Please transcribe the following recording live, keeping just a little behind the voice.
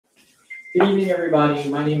Good evening, everybody.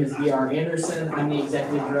 My name is V.R. Anderson. I'm the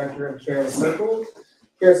Executive Director of Charis Circle.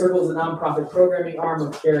 Charis Circle is a nonprofit programming arm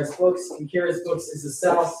of Charis Books, and Charis Books is the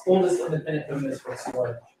South's oldest independent feminist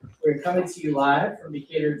bookstore. We're coming to you live from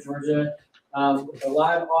Decatur, Georgia, with a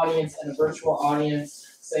live audience and a virtual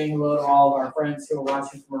audience, saying hello to all of our friends who are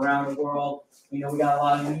watching from around the world. We know we got a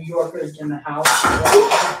lot of New Yorkers in the house.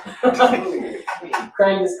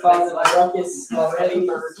 Craig is causing a ruckus already.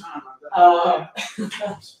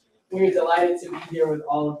 We're delighted to be here with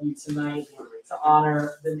all of you tonight to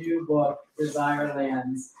honor the new book, Desire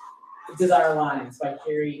Lines by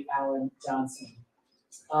Cary Alan Johnson.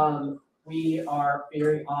 We are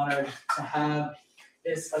very honored to have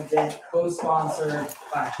this event co-sponsored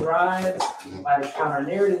by THRIVESS, by the Counter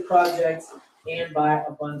Narrative Project, and by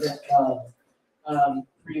Abundant LUUv.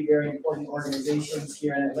 Three very important organizations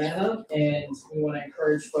here in Atlanta, and we want to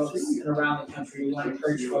encourage folks and around the country. We want to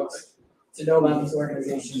encourage folks to know about these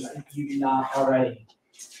organizations if you do not already.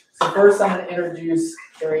 So first, I'm going to introduce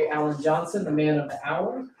Cary Alan Johnson, the man of the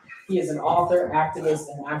hour. He is an author, activist,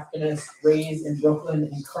 and Africanist raised in Brooklyn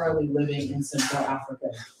and currently living in Central Africa.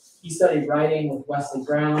 He studied writing with Wesley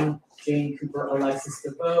Brown, Jane Cooper, Alexis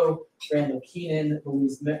DeVoe, Randall Keenan,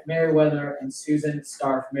 Louise Merriweather, and Susan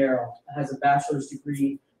Starf Merrill, and has a bachelor's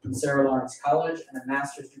degree from Sarah Lawrence College and a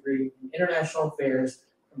master's degree in international affairs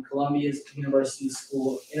from Columbia's University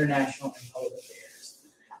School of International and Public Affairs.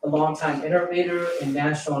 A longtime innovator in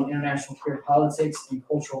national and international queer politics and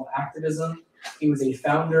cultural activism, he was a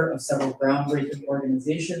founder of several groundbreaking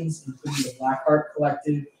organizations, including the Black Heart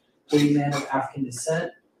Collective, Gay Men of African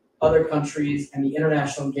Descent, Other Countries, and the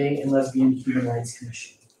International Gay and Lesbian Human Rights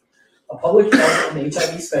Commission. A public health and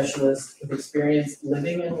HIV specialist with experience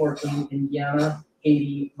living and working in Guyana,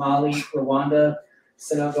 Haiti, Mali, Rwanda,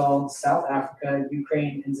 Senegal, South Africa,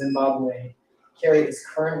 Ukraine, and Zimbabwe, Cary is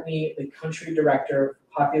currently the country director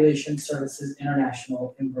for Population Services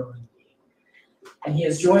International in Burundi. And he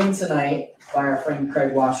is joined tonight by our friend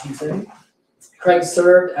Craig Washington. Craig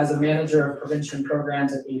served as a manager of prevention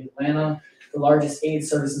programs at AIDS Atlanta, the largest AIDS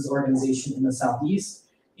services organization in the Southeast.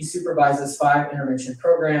 He supervises 5 intervention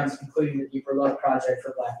programs, including the Deeper Love Project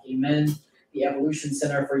for Black Gay Men, the Evolution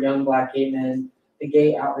Center for Young Black Gay Men, the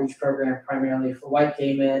Gay Outreach Program primarily for white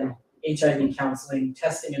gay men, HIV counseling,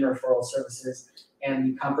 testing and referral services, and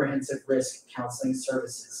the Comprehensive Risk Counseling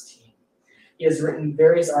Services team. He has written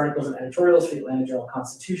various articles and editorials for the Atlanta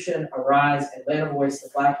Journal-Constitution, Arise, Atlanta Voice, the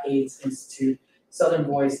Black AIDS Institute, Southern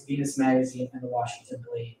Voice, Venus Magazine, and the Washington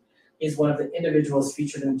Blade. He is one of the individuals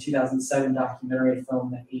featured in the 2007 documentary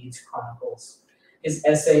film, The AIDS Chronicles. His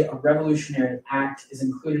essay, A Revolutionary Act, is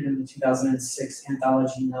included in the 2006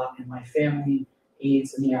 anthology, Not in My Family,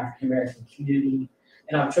 AIDS in the African American Community.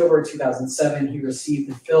 In October 2007, he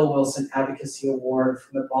received the Phil Wilson Advocacy Award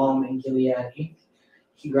from the Balm and Gilead, Inc.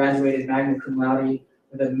 He graduated magna cum laude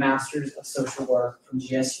with a Master's of Social Work from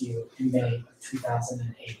GSU in May of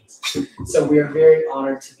 2008. So we are very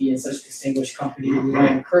honored to be in such distinguished company. We want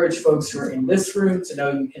to encourage folks who are in this room to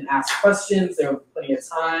know you can ask questions. There will be plenty of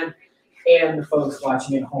time, and the folks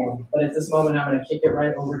watching at home. But at this moment, I'm going to kick it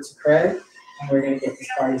right over to Craig, and we're going to get this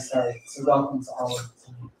party started. So welcome to all of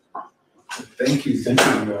you. Thank you.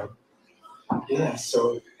 Yeah,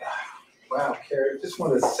 so, wow, Cary, just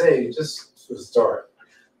want to say, just to start,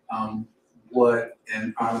 what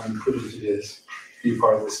an honor and privilege it is to be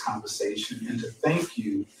part of this conversation and to thank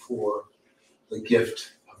you for the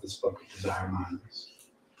gift of this book, Desire Lines.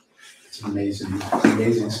 It's an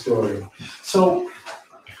amazing story. So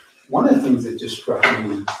one of the things that just struck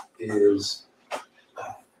me is,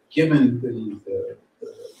 given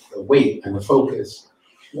the weight and the focus,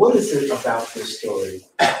 what is it about this story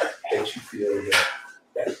that you feel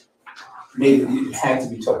that made it had to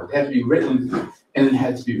be told? It had to be written and it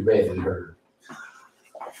had to be read and heard.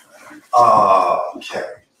 Okay.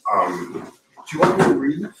 Do you want me to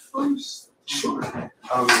read first? Sure.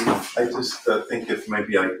 I just think if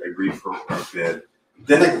maybe I read for a bit.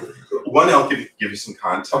 Then I'll give you some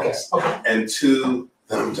context. Okay. And 2,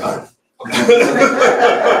 then I'm done. Okay.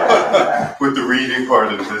 With the reading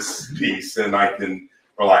part of this piece, and I can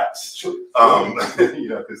relax. Sure.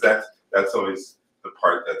 Because that's always the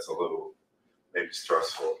part that's a little maybe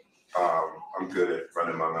stressful. I'm good at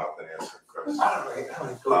running my mouth and answering questions.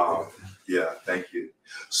 All right. Yeah, thank you.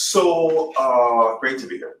 So great to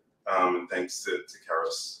be here. And thanks to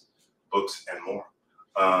Charis Books and more.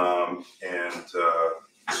 I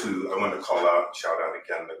want to shout out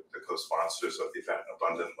again the co-sponsors of the event,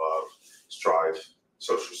 Abundant LUUv, THRIVESS,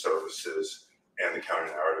 Social Services, and the Counter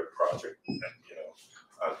Narrative Project. And,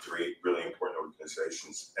 3 really important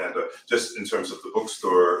organizations. And just in terms of the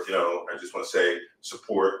bookstore, I just want to say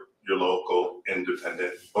support your local,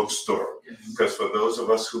 independent bookstore. Because for those of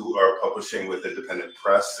us who are publishing with independent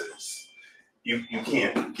presses, you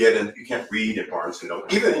can't read in Barnes and Noble.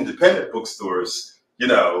 Even independent bookstores,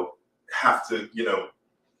 have to,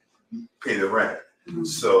 pay the rent.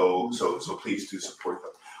 So please do support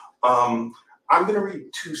them. I'm going to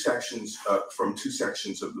read two sections from two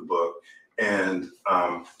sections of the book, and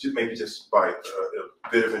just by a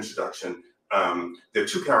bit of introduction. There are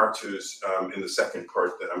two characters in the second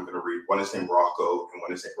part that I'm going to read. One is named Rocco and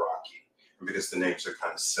one is named Rocky. And because the names are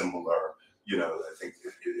kind of similar, I think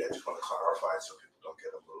I just want to clarify it so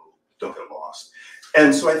people don't get lost.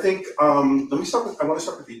 And so I think I want to start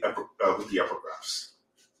with the epigraphs.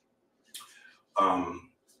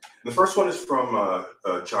 The first one is from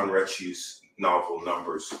John Rechy's novel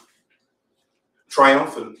Numbers.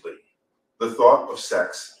 Triumphantly, the thought of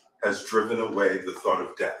sex has driven away the thought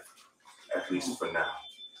of death, at least for now.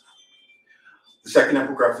 The second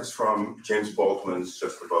epigraph is from James Baldwin's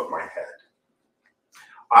Just Above My Head.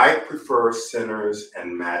 I prefer sinners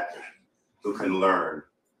and madmen who can learn,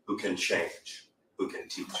 who can change, who can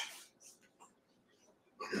teach.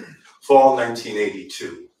 Fall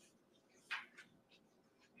 1982.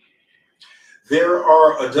 There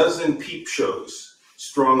are a dozen peep shows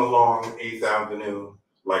strung along 8th Avenue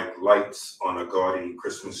like lights on a gaudy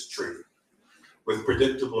Christmas tree, with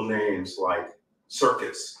predictable names like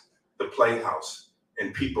Circus, The Playhouse,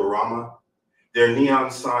 and Peeporama. Their neon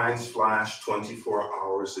signs flash 24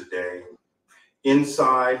 hours a day.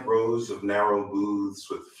 Inside, rows of narrow booths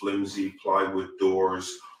with flimsy plywood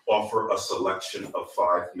doors offer a selection of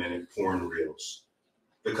 5-minute porn reels.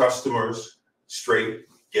 The customers, straight,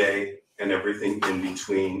 gay, and everything in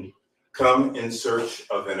between, come in search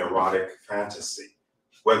of an erotic fantasy,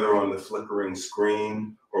 whether on the flickering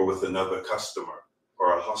screen or with another customer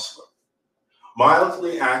or a hustler.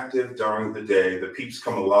 Mildly active during the day, the peeps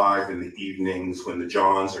come alive in the evenings when the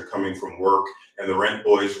Johns are coming from work and the rent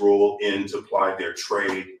boys roll in to ply their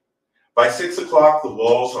trade. By 6 o'clock, the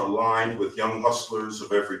walls are lined with young hustlers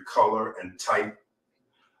of every color and type.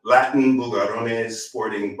 Latin bugarones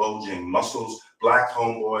sporting bulging muscles, black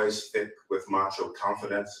homeboys thick with macho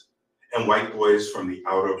confidence, and white boys from the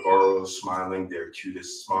outer boroughs smiling their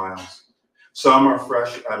cutest smiles. Some are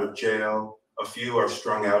fresh out of jail, a few are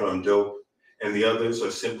strung out on dope, and the others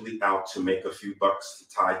are simply out to make a few bucks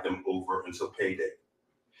to tide them over until payday.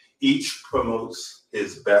 Each promotes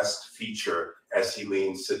his best feature as he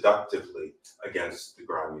leans seductively against the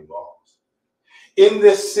grimy walls. In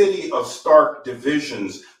this city of stark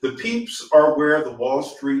divisions, the peeps are where the Wall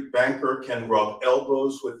Street banker can rub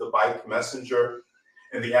elbows with the bike messenger,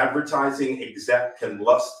 and the advertising exec can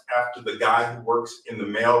lust after the guy who works in the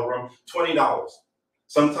mailroom. $20,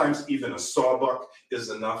 sometimes even a sawbuck, is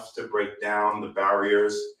enough to break down the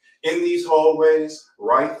barriers. In these hallways,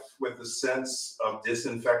 rife with the sense of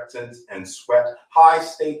disinfectant and sweat,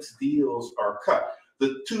 high-stakes deals are cut.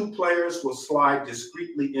 The two players will slide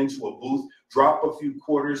discreetly into a booth, drop a few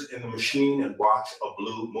quarters in the machine, and watch a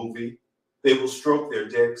blue movie. They will stroke their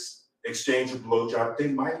dicks, exchange a blowjob, they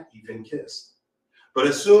might even kiss. But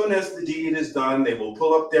as soon as the deed is done, they will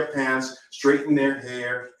pull up their pants, straighten their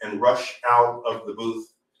hair, and rush out of the booth,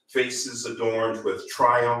 faces adorned with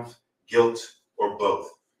triumph, guilt, or both.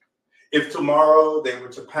 If tomorrow they were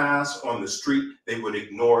to pass on the street, they would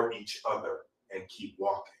ignore each other and keep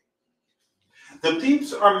walking. The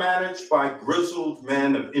peeps are managed by grizzled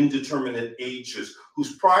men of indeterminate ages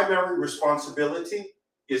whose primary responsibility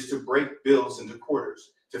is to break bills into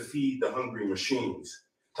quarters, to feed the hungry machines.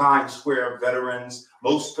 Times Square veterans,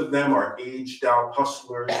 most of them are aged out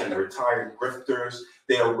hustlers and retired grifters.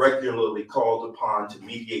 They are regularly called upon to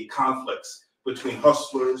mediate conflicts between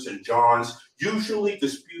hustlers and Johns, usually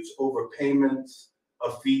disputes over payments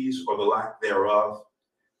of fees or the lack thereof.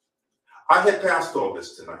 I had passed all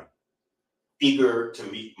this tonight, eager to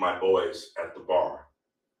meet my boys at the bar.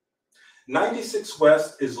 96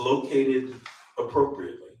 West is located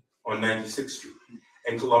appropriately on 96th Street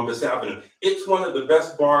and Columbus Avenue. It's one of the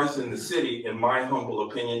best bars in the city, in my humble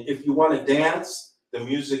opinion. If you want to dance, the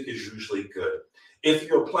music is usually good. If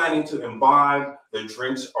you're planning to imbibe, the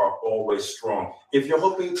drinks are always strong. If you're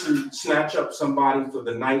hoping to snatch up somebody for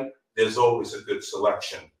the night, there's always a good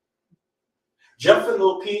selection. Jeff and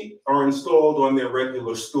Lil Pete are installed on their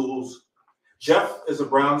regular stools. Jeff is a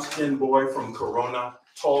brown-skinned boy from Corona,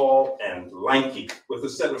 tall and lanky, with a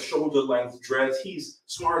set of shoulder-length dreads. He's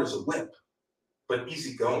smart as a whip, but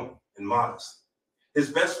easygoing and modest.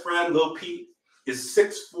 His best friend, Lil Pete, is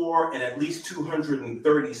 6'4" and at least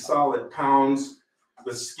 230 solid pounds,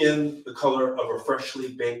 with skin the color of a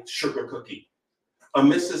freshly baked sugar cookie. A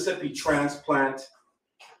Mississippi transplant,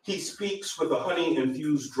 He speaks with a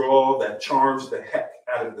honey-infused drawl that charms the heck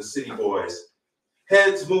out of the city boys.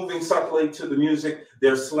 Heads moving subtly to the music,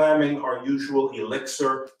 they're slamming our usual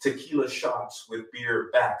elixir tequila shots with beer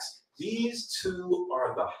backs. These two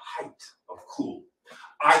are the height of cool.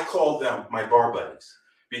 I call them my bar buddies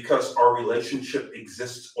because our relationship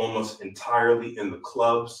exists almost entirely in the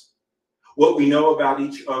clubs. What we know about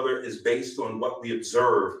each other is based on what we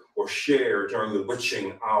observe or share during the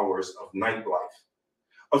witching hours of nightlife.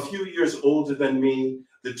 A few years older than me,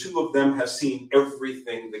 the two of them have seen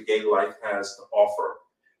everything the gay life has to offer.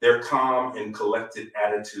 Their calm and collected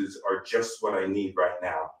attitudes are just what I need right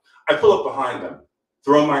now. I pull up behind them,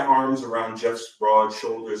 throw my arms around Jeff's broad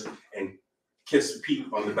shoulders, and kiss Pete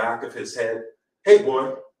on the back of his head. Hey,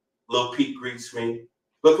 boy, Lil Pete greets me.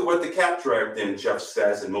 Look at what the cat dragged in, Jeff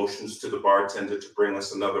says, and motions to the bartender to bring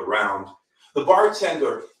us another round. The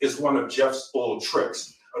bartender is one of Jeff's old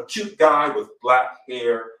tricks, a cute guy with black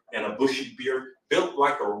hair and a bushy beard, built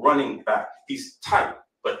like a running back. He's tight,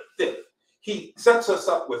 but thick. He sets us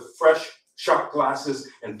up with fresh shot glasses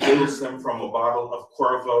and fills them from a bottle of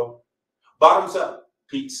Cuervo. Bottoms up,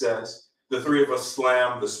 Pete says. The three of us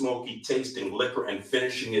slam the smoky tasting liquor and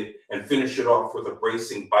finish it off with a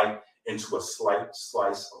bracing bite into a slight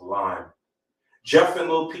slice of lime. Jeff and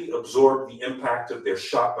Lil Pete absorb the impact of their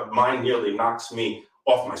shot, but mine nearly knocks me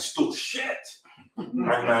off my stool. Shit! I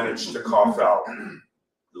managed to cough out.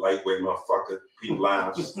 Lightweight motherfucker, Pete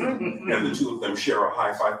laughs, and the two of them share a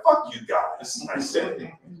high five. Fuck you guys, I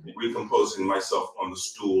say, recomposing myself on the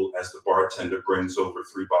stool as the bartender brings over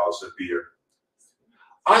 3 bottles of beer.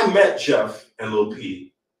 I met Jeff and Lil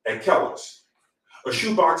Pete at Keller's, a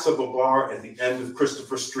shoebox of a bar at the end of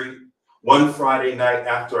Christopher Street, one Friday night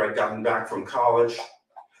after I'd gotten back from college.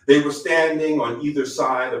 They were standing on either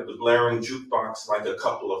side of the blaring jukebox like a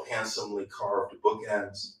couple of handsomely carved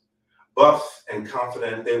bookends. Buff and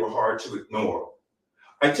confident, they were hard to ignore.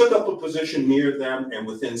 I took up a position near them, and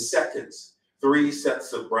within seconds, 3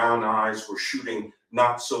 sets of brown eyes were shooting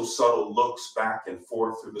not so subtle looks back and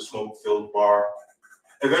forth through the smoke-filled bar.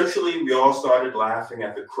 Eventually, we all started laughing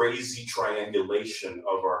at the crazy triangulation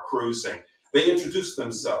of our cruising. They introduced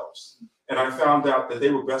themselves, and I found out that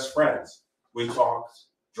they were best friends. We talked,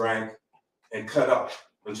 drank, and cut up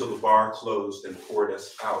until the bar closed and poured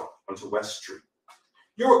us out onto West Street.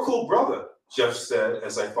 You're a cool brother, Jeff said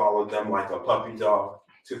as I followed them like a puppy dog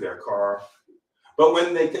to their car. But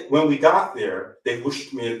when we got there, they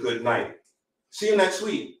wished me a good night. See you next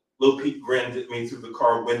week. Lil Pete grinned at me through the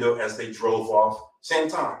car window as they drove off. Same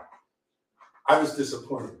time. I was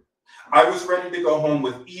disappointed. I was ready to go home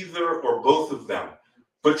with either or both of them.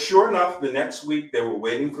 But sure enough, the next week they were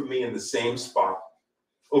waiting for me in the same spot.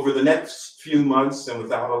 Over the next few months and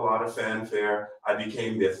without a lot of fanfare, I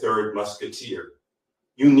became their third musketeer.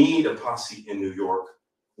 You need a posse in New York,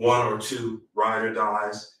 1 or 2 ride or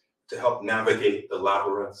dies to help navigate the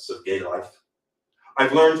labyrinths of gay life.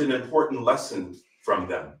 I've learned an important lesson from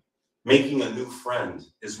them. Making a new friend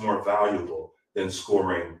is more valuable than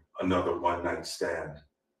scoring another one-night stand.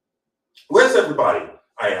 Where's everybody?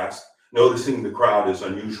 I asked, noticing the crowd is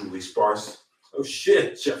unusually sparse. Oh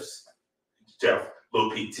shit, Jeff,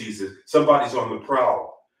 Lil Pete teases. Somebody's on the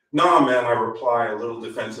prowl. Nah, man, I reply a little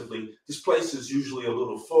defensively. This place is usually a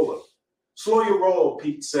little fuller. Slow your roll,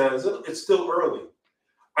 Pete says. It's still early.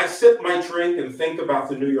 I sip my drink and think about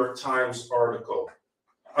the New York Times article.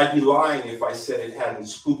 I'd be lying if I said it hadn't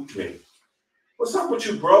spooked me. What's up with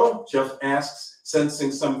you, bro? Jeff asks,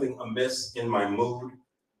 sensing something amiss in my mood.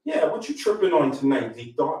 Yeah, what you tripping on tonight,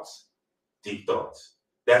 deep thoughts? Deep thoughts.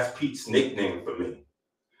 That's Pete's nickname for me.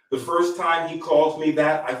 The first time he called me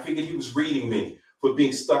that, I figured he was reading me for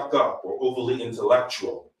being stuck up or overly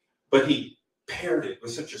intellectual. But he paired it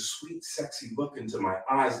with such a sweet, sexy look into my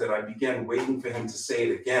eyes that I began waiting for him to say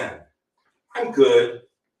it again. I'm good,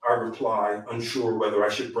 I reply, unsure whether I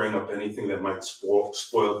should bring up anything that might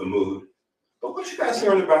spoil the mood. But what you guys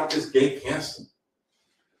hearing about this gay cancer?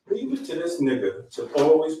 Leave it to this nigga to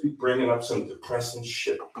always be bringing up some depressing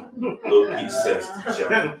shit, Lil Pete says to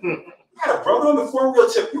Jeff. Yeah, brother, on the 4-wheel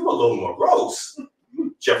tip, you were a little morose.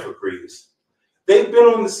 Jeff agrees. They've been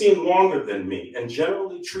on the scene longer than me and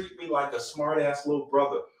generally treat me like a smart-ass little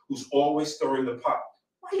brother who's always stirring the pot.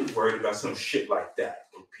 Why are you worried about some shit like that?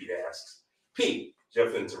 Pete asks. Pete,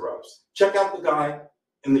 Jeff interrupts. Check out the guy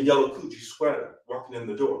in the yellow Coogi sweater walking in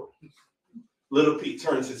the door. Little Pete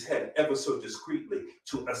turns his head ever so discreetly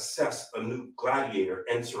to assess a new gladiator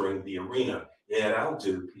entering the arena. Yeah, that'll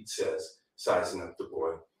do, Pete says, sizing up the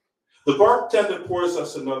boy. The bartender pours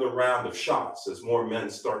us another round of shots as more men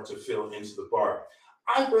start to fill into the bar.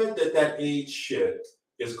 I read that age shit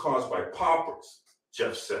is caused by poppers,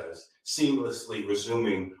 Jeff says, seamlessly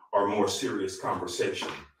resuming our more serious conversation.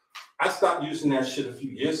 I stopped using that shit a few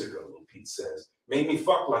years ago, Lil Pete says. Made me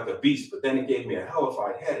fuck like a beast, but then it gave me a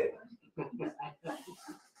hellified headache.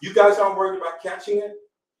 You guys aren't worried about catching it?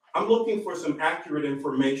 I'm looking for some accurate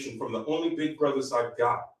information from the only big brothers I've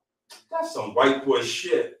got. That's some white boy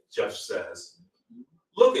shit, Jeff says.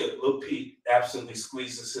 Look at Lil Pete absently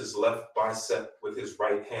squeezes his left bicep with his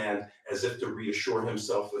right hand as if to reassure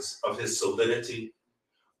himself of his solidity.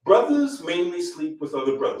 Brothers mainly sleep with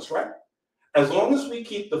other brothers, right? As long as we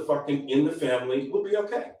keep the fucking in the family, we'll be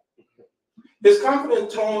okay. His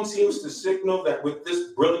confident tone seems to signal that with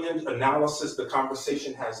this brilliant analysis, the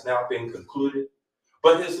conversation has now been concluded.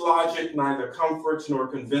 But his logic neither comforts nor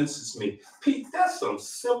convinces me. Pete, that's some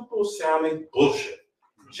simple sounding bullshit.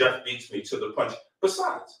 Jeff beats me to the punch.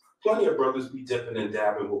 Besides, plenty of brothers be dipping and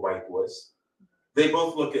dabbing with white boys. They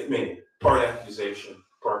both look at me, part accusation,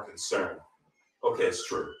 part concern. Okay, it's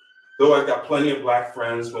true. Though I've got plenty of black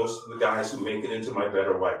friends, most of the guys who make it into my bed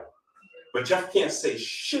are white. But Jeff can't say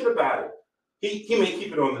shit about it. He may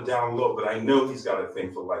keep it on the down low, but I know he's got a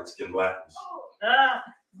thing for light-skinned Latins.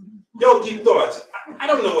 Yo, deep thoughts. I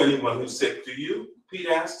don't know anyone who's sick, do you? Pete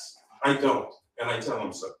asks. I don't, and I tell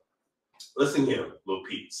him so. Listen here, Lil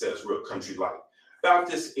Pete says real country-like. About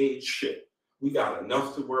this age shit, we got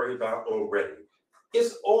enough to worry about already.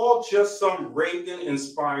 It's all just some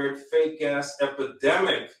Reagan-inspired fake-ass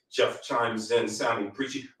epidemic, Jeff chimes in, sounding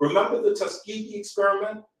preachy. Remember the Tuskegee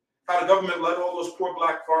experiment? How the government let all those poor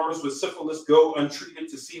black farmers with syphilis go untreated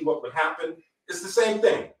to see what would happen? It's the same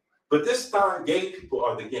thing. But this time, gay people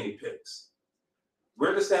are the guinea pigs.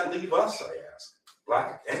 Where does that leave us, I ask?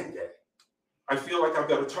 Black and gay. I feel like I've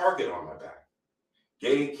got a target on my back.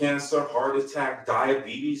 Gay, cancer, heart attack,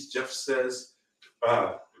 diabetes, Jeff says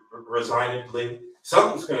resignedly.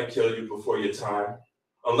 Something's going to kill you before your time.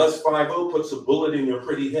 Unless 5-0 puts a bullet in your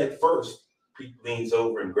pretty head first. Pete leans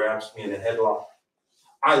over and grabs me in a headlock.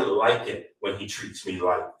 I like it when he treats me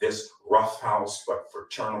like this, roughhouse but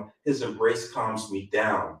fraternal. His embrace calms me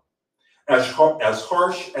down. As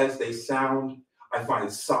harsh as they sound, I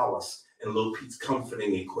find solace in Lil Pete's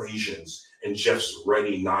comforting equations and Jeff's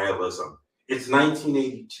ready nihilism. It's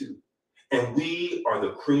 1982, and we are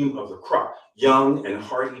the cream of the crop, young and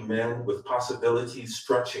hearty men with possibilities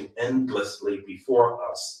stretching endlessly before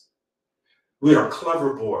us. We are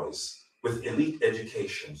clever boys with elite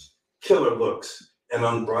educations, killer looks, and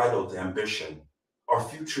unbridled ambition. Our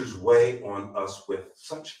futures weigh on us with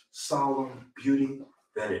such solemn beauty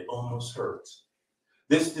that it almost hurts.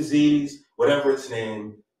 This disease, whatever its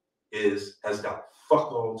name is, has got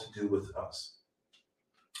fuck all to do with us.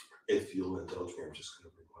 If you'll indulge me, I'm just going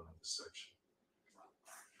to read one other section.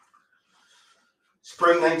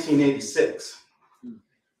 Spring 1986.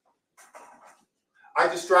 I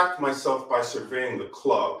distract myself by surveying the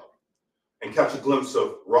club and catch a glimpse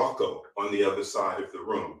of Rocco on the other side of the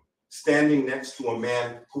room, standing next to a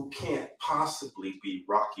man who can't possibly be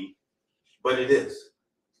Rocky, but it is.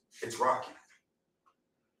 It's Rocky.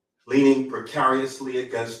 Leaning precariously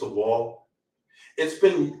against the wall. It's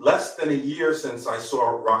been less than a year since I saw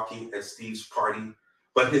Rocky at Steve's party,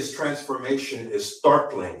 but his transformation is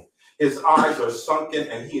startling. His eyes are sunken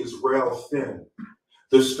and he is rail thin.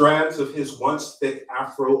 The strands of his once thick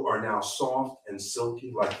afro are now soft and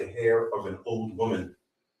silky like the hair of an old woman.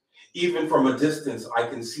 Even from a distance, I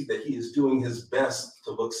can see that he is doing his best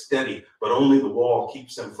to look steady, but only the wall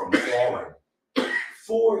keeps him from falling.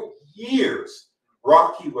 For years,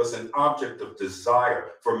 Rocky was an object of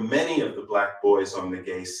desire for many of the black boys on the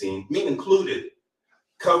gay scene, me included.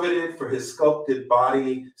 Coveted for his sculpted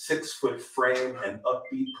body, 6-foot frame, and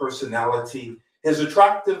upbeat personality, his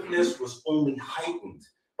attractiveness was only heightened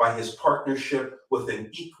by his partnership with an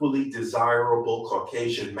equally desirable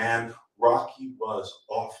Caucasian man. Rocky was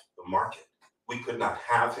off the market. We could not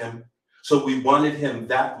have him, so we wanted him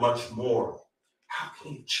that much more. How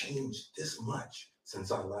can he change this much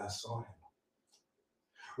since I last saw him?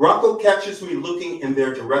 Rocco catches me looking in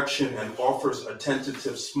their direction and offers a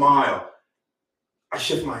tentative smile. I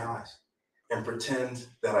shift my eyes and pretend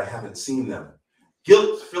that I haven't seen them.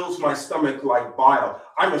 Guilt fills my stomach like bile.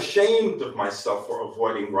 I'm ashamed of myself for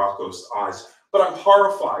avoiding Rocco's eyes, but I'm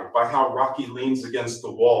horrified by how Rocky leans against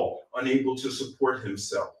the wall, unable to support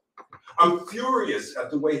himself. I'm furious at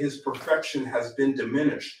the way his perfection has been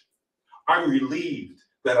diminished. I'm relieved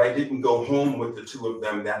that I didn't go home with the two of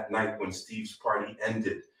them that night when Steve's party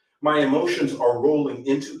ended. My emotions are rolling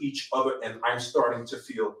into each other and I'm starting to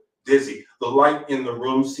feel dizzy. The light in the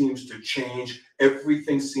room seems to change.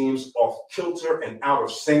 Everything seems off kilter and out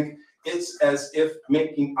of sync. It's as if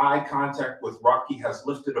making eye contact with Rocky has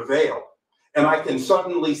lifted a veil. And I can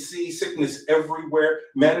suddenly see sickness everywhere,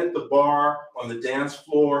 men at the bar, on the dance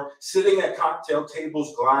floor, sitting at cocktail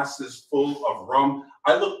tables, glasses full of rum.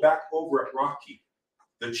 I look back over at Rocky,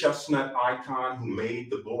 the chestnut icon who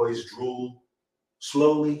made the boys drool.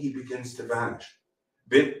 Slowly he begins to vanish,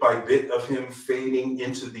 bit by bit of him fading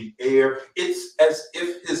into the air. It's as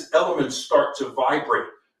if his elements start to vibrate,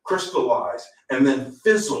 crystallize, and then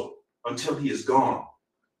fizzle until he is gone.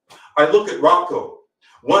 I look at Rocco.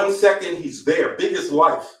 1 second he's there, big as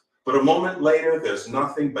life, but a moment later there's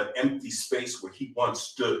nothing but empty space where he once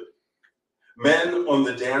stood. Men on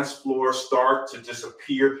the dance floor start to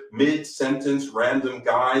disappear. Mid-sentence, random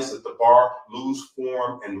guys at the bar lose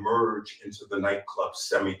form and merge into the nightclub's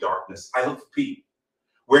semi-darkness. I look for Pete,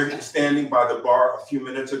 where he was standing by the bar a few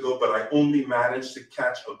minutes ago, but I only managed to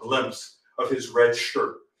catch a glimpse of his red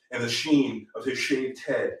shirt and the sheen of his shaved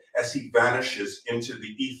head as he vanishes into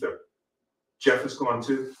the ether. Jeff is gone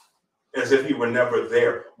too, as if he were never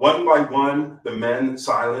there. One by one, the men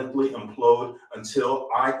silently implode until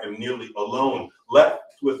I am nearly alone, left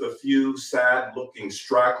with a few sad-looking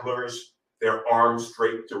stragglers, their arms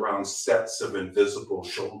draped around sets of invisible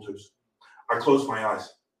shoulders. I close my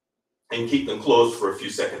eyes and keep them closed for a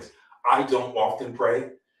few seconds. I don't often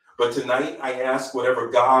pray, but tonight I ask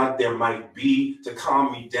whatever God there might be to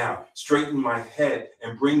calm me down, straighten my head,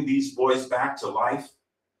 and bring these boys back to life.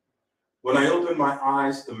 When I open my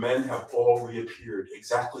eyes, the men have all reappeared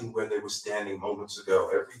exactly where they were standing moments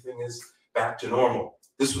ago. Everything is back to normal.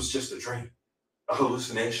 This was just a dream, a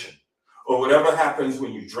hallucination, or whatever happens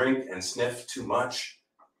when you drink and sniff too much.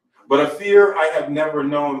 But a fear I have never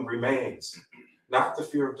known remains, not the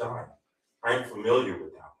fear of dying. I am familiar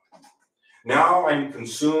with that one. Now I am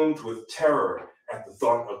consumed with terror at the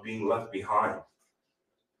thought of being left behind.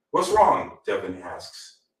 What's wrong? Devin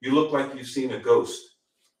asks. You look like you've seen a ghost.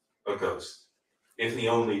 A ghost. If he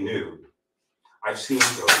only knew. I've seen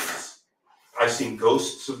ghosts. I've seen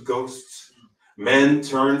ghosts of ghosts. Men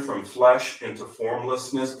turn from flesh into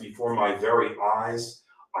formlessness before my very eyes.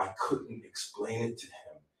 I couldn't explain it to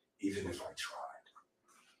him, even if I tried.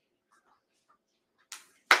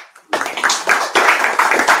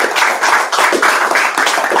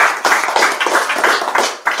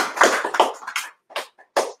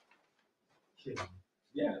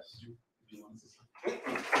 Yes.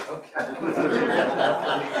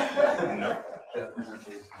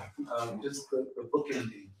 Just the book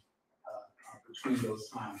ending between those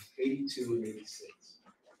times, 82 and 86.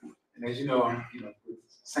 And as you know, I'm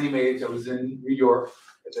same age. I was in New York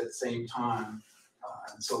at that same time,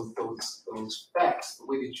 and so those facts, the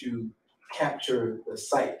way that you capture the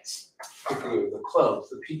sites, particularly the clubs,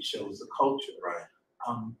 the peep shows, the culture. Right.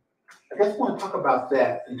 I guess I want to talk about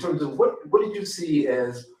that in terms of what did you see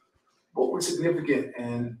as what were significant,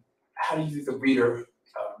 and how do you think the reader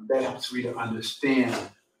that helps the reader understand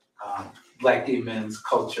Black gay men's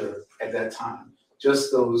culture at that time?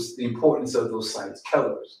 Just the importance of those sites,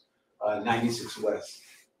 Keller's, 96 West,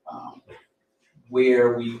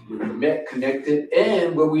 where we met, connected,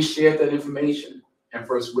 and where we shared that information and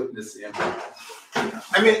first witnessed the impact.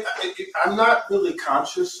 I mean, I'm not really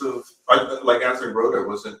conscious of, like as I wrote, I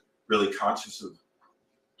wasn't really conscious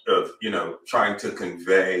of trying to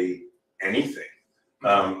convey anything.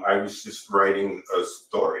 I was just writing a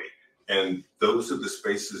story, and those are the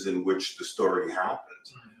spaces in which the story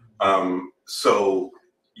happened. So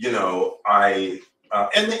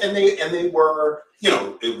and they were,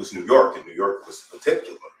 it was New York, and New York was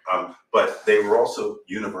particular, but they were also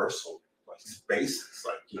universal, like spaces,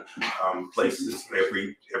 like places.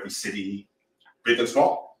 Every city, big and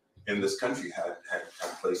small, in this country had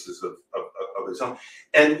places of its own.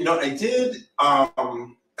 And I did.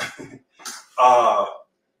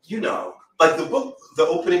 Like the book, the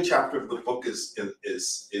opening chapter of the book is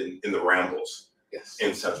in the Rambles, yes,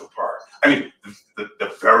 in Central Park. I mean,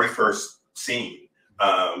 the very first scene,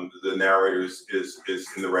 the narrator is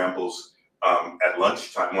in the Rambles at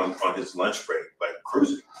lunchtime on his lunch break, like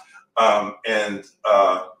cruising, like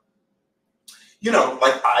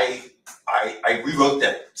I rewrote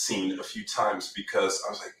that scene a few times because I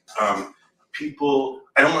was like, people,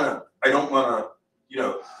 I don't want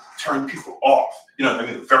to turn people off.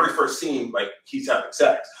 The very first scene, like he's having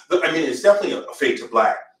sex. I mean, it's definitely a fade to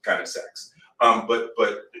black kind of sex. But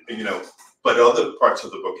other parts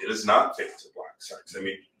of the book, it is not fade to black sex. I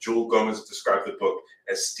mean, Jewel Gomez described the book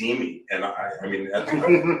as steamy, and I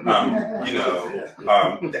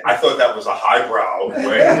thought that was a highbrow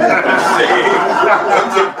way of saying what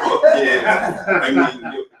the book is. I mean,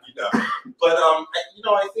 but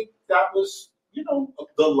I think that was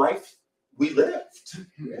the life we lived.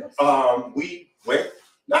 Yes. We went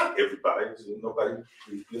not everybody, nobody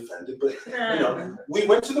be offended, but we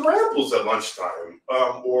went to the Rambles at lunchtime,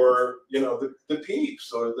 or the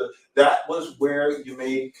Peeps, or that was where you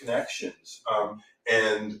made connections,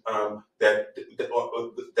 and that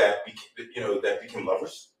became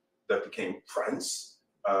lovers, that became friends,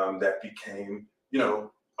 that became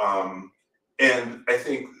and I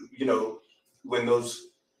think when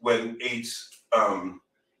AIDS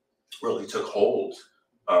really took hold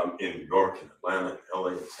in New York and Atlanta and LA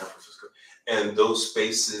and San Francisco, and those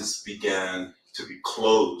spaces began to be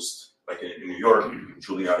closed. Like in New York,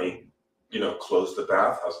 Giuliani, closed the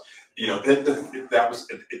bathhouse.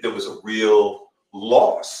 There was a real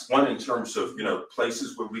loss. One, in terms of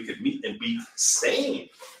places where we could meet and be sane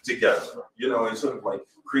together, and sort of like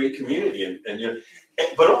create community,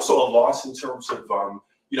 but also a loss in terms of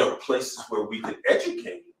places where we could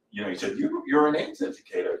educate. You said you're an AIDS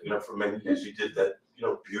educator. For many years you did that.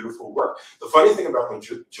 Beautiful work. The funny thing about when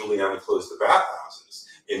Giuliani closed the bathhouses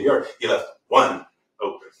in New York, he left one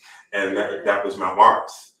open, and that was Mount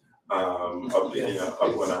Mars, up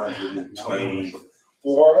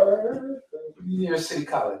 124. Near City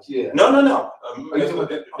College, yeah. No. The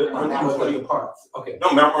parks. Okay. No,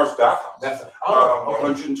 Mount Mars bathhouse. That's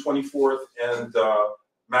 124th and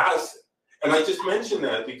Madison, and I just mentioned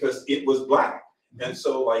that because it was Black, and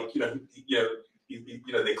so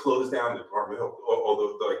they closed down the Department of Health, all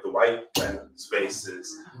the white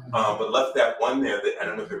spaces, but left that one there that I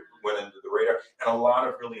don't know if it went under the radar. And a lot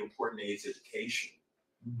of really important AIDS education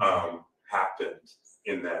happened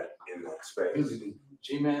in that space.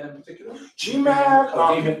 GMAT in particular. GMAT,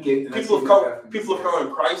 people of color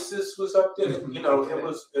in crisis was up there. It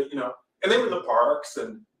was and they were in the parks,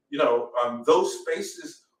 and those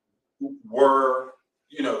spaces were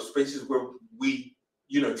spaces where we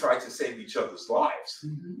tried to save each other's lives.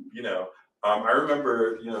 I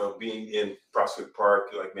remember, being in Prospect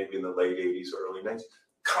Park, like maybe in the late 80s or early 90s,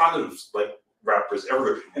 condoms, like wrappers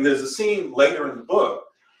everywhere. And there's a scene later in the book,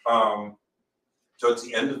 towards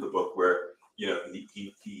the end of the book, where,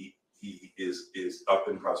 he is up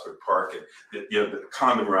in Prospect Park, and the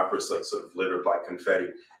condom wrappers like sort of littered by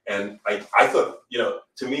confetti. And I thought,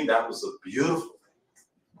 to me, that was a beautiful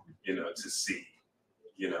thing, to see,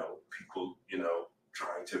 people,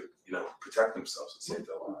 trying to, protect themselves and save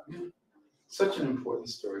their lives. Such an important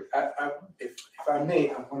story. If I may,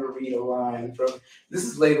 I want to read a line from, this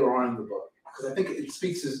is later on in the book, because I think it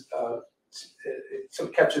speaks as, it sort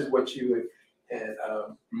of captures what you had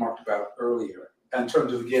remarked about earlier, in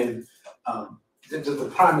terms of, again,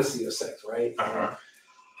 the primacy of sex, right?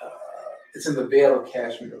 It's in the Veil of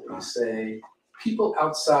Cashmere, where you say, people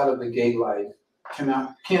outside of the gay life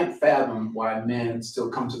can't fathom why men still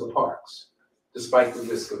come to the parks, despite the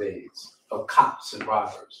risk of AIDS, of cops and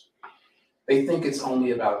robbers. They think it's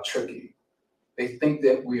only about tricking. They think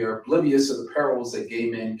that we are oblivious of the perils that gay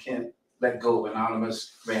men can't let go of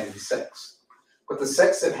anonymous random sex. But the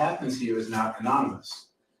sex that happens here is not anonymous.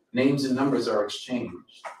 Names and numbers are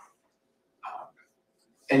exchanged.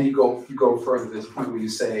 And you go further to this point where you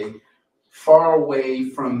say, far away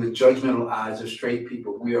from the judgmental eyes of straight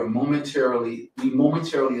people, we momentarily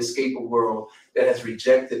escape a world that has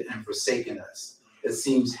rejected and forsaken us, that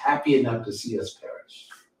seems happy enough to see us perish.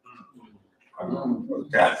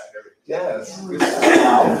 Yes.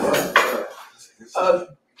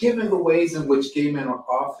 Given the ways in which gay men are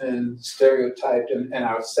often stereotyped, and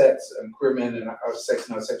our sex, and queer men, and our sex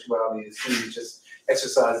and our sexuality is seen as just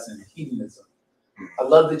exercises in hedonism. I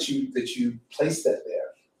love that you placed that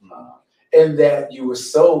there. And that you were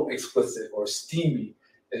so explicit or steamy,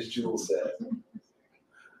 as Jules said.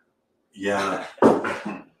 Yeah.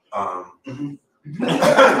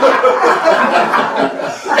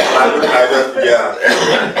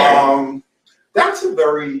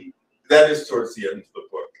 That is towards the end of the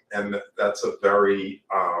book, and that's a very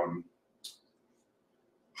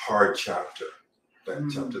hard chapter. That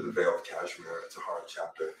chapter, The Veil of Cashmere, it's a hard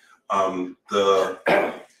chapter.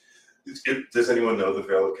 Does anyone know The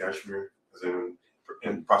Veil of Cashmere?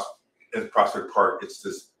 In Prospect Park, it's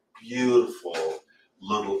this beautiful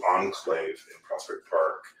little enclave in Prospect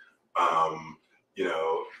Park,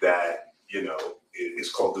 that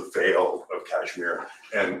is called the Veil of Cashmere,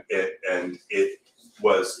 and it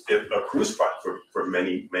was a cruise spot for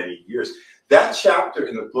many years. That chapter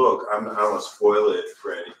in the book, I don't want to spoil it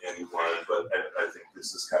for anyone, but I think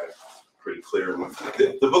this is kind of pretty clear.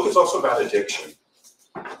 The book is also about addiction,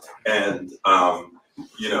 and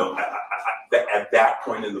at that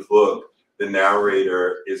point in the book, the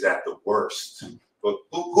narrator is at the worst. But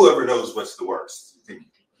whoever knows what's the worst, you think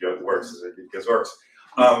you're the worst, it gets worse.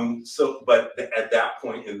 But at that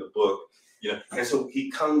point in the book, you know, and so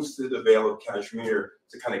he comes to the Vale of Kashmir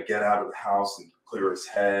to kind of get out of the house and clear his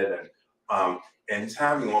head, and he's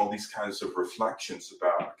having all these kinds of reflections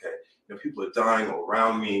about, okay, you know, people are dying all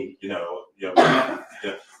around me,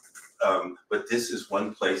 but this is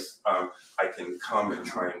one place I can come and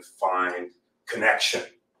try and find connection,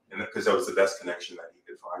 and because that was the best connection that he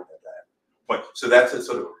could find at that point. So that's a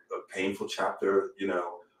sort of a painful chapter, you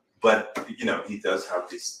know, but you know, he does have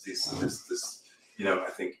this you know, I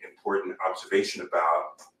think important observation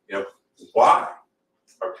about, you know, why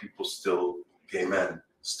are people still, gay men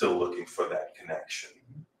still looking for that connection?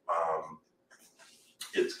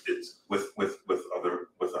 It's with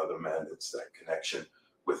other men. It's that connection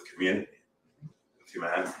with community, with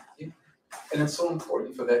humanity. And it's so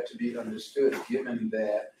important for that to be understood, given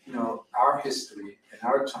that, you know, our history and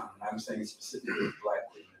our time, I'm saying specifically Black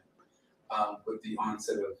women, with the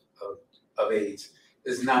onset of AIDS,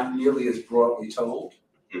 is not nearly as broadly told.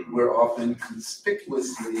 Mm-hmm. We're often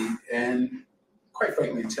conspicuously and, quite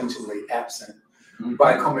frankly, intentionally absent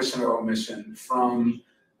by commission or omission from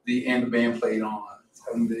the And the Band Played On,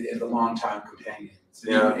 and the Longtime Companions,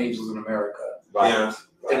 Yeah. Angels in America. Right. Yeah.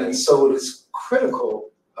 And so it is critical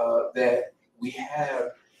that we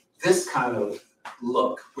have this kind of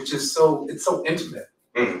look, which is it's so intimate.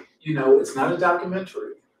 Mm. You know, it's not a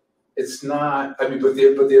documentary. It's not, I mean, but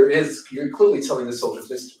there is, you're clearly telling the social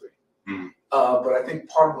history. Mm. But I think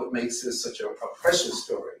part of what makes this such a precious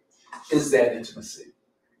story is that intimacy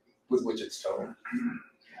with which it's told.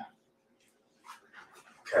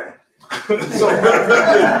 Okay. So,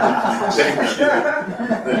 Thank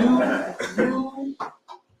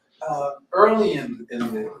early in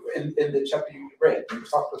the chapter you read, you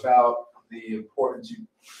talked about the importance, you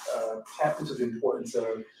tapped into the importance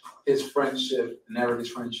of his friendship, the narrator's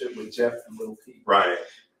friendship with Jeff and Lil Peep. Right.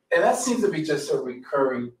 And that seems to be just a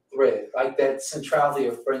recurring thread, like that centrality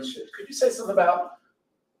of friendship. Could you say something about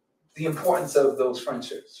the importance of those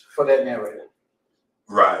friendships for that narrator?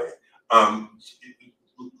 Right.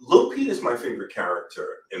 Lil Pete is my favorite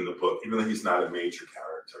character in the book, even though he's not a major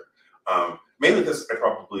character. Mainly because I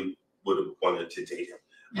probably would have wanted to date him.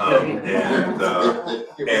 And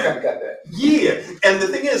You kind of got that. yeah, and the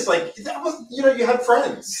thing is, like, that was, you know, you had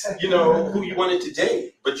friends, you know, who you wanted to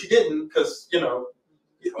date, but you didn't because,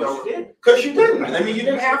 because you didn't. I mean, you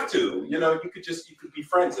didn't have to. You know, you could be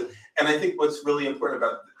friends. And I think what's really important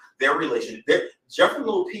about their relationship, Jeff and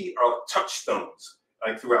Lil Pete are touchstones,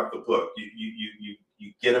 like, throughout the book.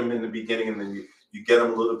 You get them in the beginning, and then you get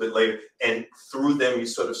them a little bit later, and through them you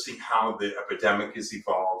sort of see how the epidemic is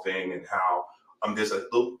evolving and how there's a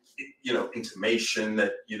little, intimation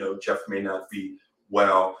that, Jeff may not be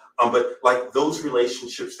well, but like those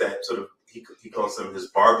relationships that sort of, he calls them his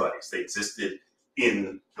bar buddies. They existed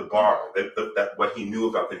in the bar, that what he knew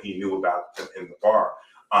about them, he knew about them in the bar.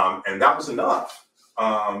 And that was enough,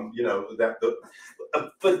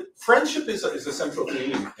 but friendship is a central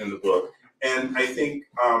theme in the book. And I think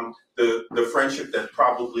the friendship that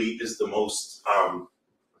probably is the most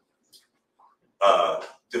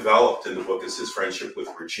developed in the book is his friendship with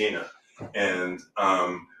Regina. And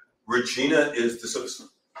Regina is the sort of,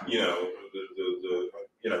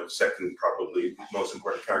 the second probably most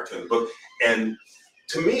important character in the book. And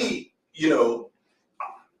to me,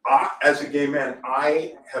 as a gay man,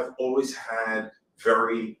 I have always had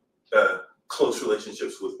very close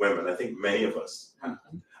relationships with women. I think many of us have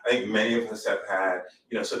had,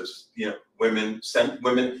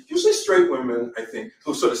 women, usually straight women, I think,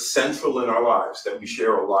 who are sort of central in our lives, that we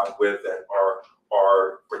share a lot with, that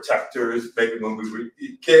are protectors, maybe when we were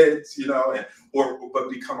kids, but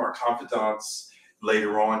become our confidants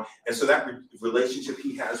later on. And so that relationship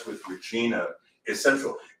he has with Regina is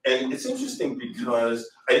central. And it's interesting because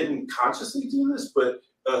I didn't consciously do this, but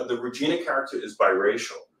the Regina character is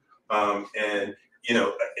biracial. And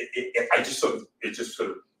it just sort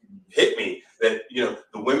of hit me that,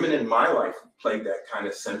 the women in my life who played that kind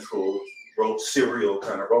of central role, serial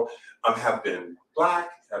kind of role, have been Black,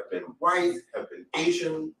 have been white, have been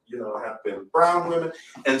Asian, have been brown women.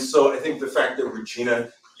 And so I think the fact that Regina,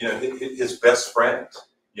 his best friend,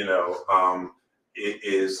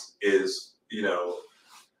 is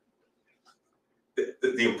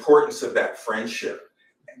the importance of that friendship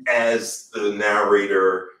as the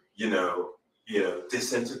narrator,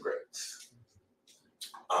 disintegrates,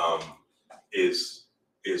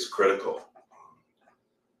 is critical.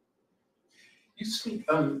 You speak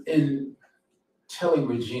in telling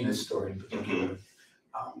Regina's story in particular.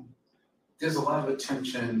 There's a lot of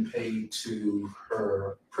attention paid to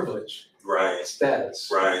her privilege, Right, status,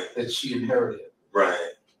 right, that she inherited.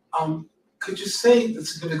 right. Could you say the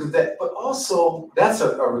significance of that? But also, that's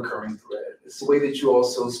a recurring thread. it's the way that you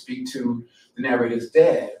also speak to the narrator's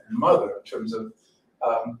dad and mother in terms of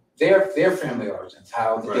their family origins,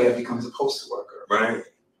 how the dad becomes a postal worker. Right.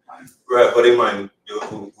 Right. A buddy of mine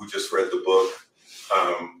who just read the book,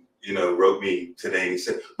 wrote me today and he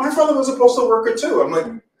said, my father was a postal worker too. I'm like,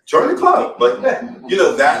 join the club. Like,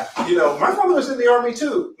 my father was in the Army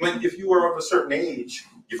too. Like, if you were of a certain age,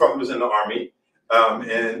 your father was in the Army.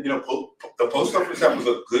 The post office, that was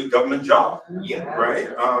a good government job. Yeah.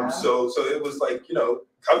 Right. So it was like,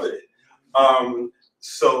 coveted. I'm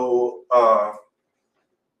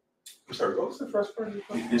sorry, what was the first part of the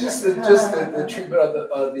question? Just the treatment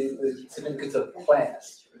of the significance of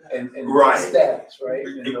class and right. status, right?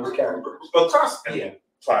 In those characters. Well,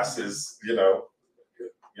 class is, the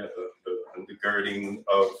undergirding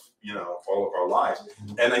of, all of our lives.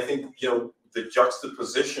 And I think, the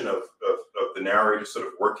juxtaposition of the narrator sort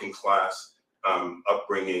of working class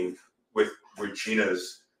upbringing with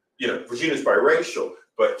Regina's, Regina's biracial,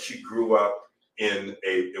 but she grew up in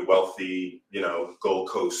a wealthy, Gold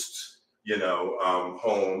Coast,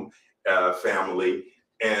 home, family.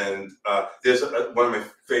 And there's one of my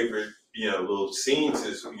favorite, little scenes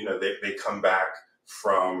is, they come back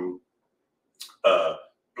from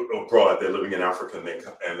abroad. They're living in Africa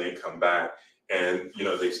and they come back and,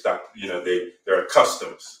 they stop, they're at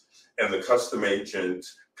customs, and the custom agent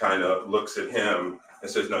kind of looks at him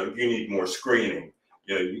and says, no, you need more screening.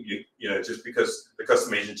 Just because the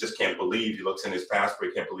custom agent just can't believe, he looks in his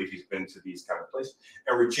passport, he can't believe he's been to these kind of places.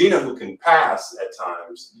 And Regina, who can pass at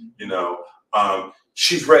times,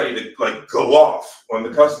 she's ready to like go off on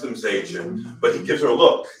the customs agent, but he gives her a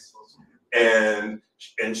look, and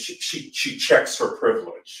she checks her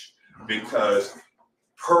privilege, because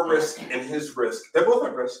her risk and his risk, they're both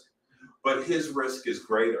at risk, but his risk is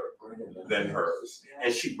greater than hers,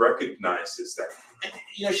 and she recognizes that. And,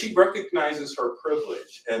 she recognizes her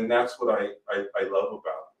privilege, and that's what I love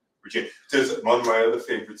about Regina. There's one of my other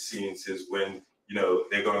favorite scenes is when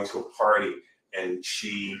they're going to a party, and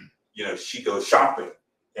she goes shopping,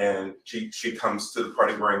 and she comes to the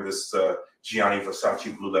party wearing this Gianni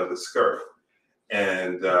Versace blue leather skirt,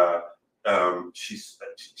 and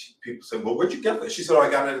people say, well, where'd you get that? She said, oh,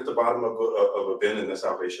 I got it at the bottom of a bin in the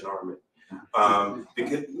Salvation Army.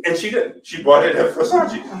 And she didn't. She bought it at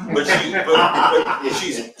Versace, but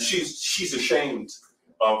she's ashamed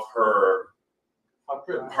of her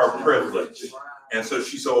privilege, and so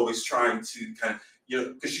she's always trying to kind of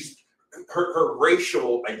because her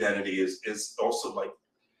racial identity is also like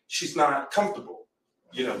she's not comfortable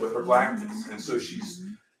with her blackness, and so she's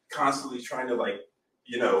constantly trying to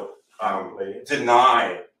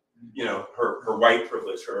deny her white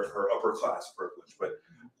privilege, her upper class privilege, but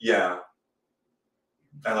yeah.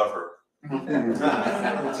 I love her.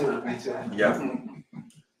 Me too. Yeah.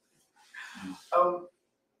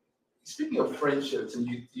 Speaking of friendships, and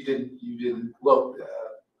you didn't. Well,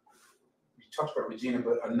 you talked about Regina,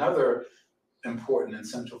 but another important and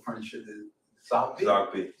central friendship is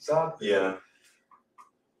Zogby. Yeah.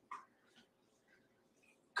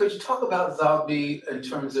 Could you talk about Zogby in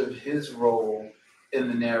terms of his role in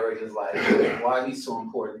the narrator's life, why he's so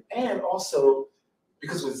important, and also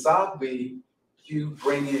because with Zogby, you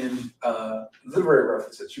bring in literary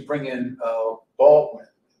references, you bring in Baldwin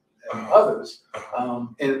and others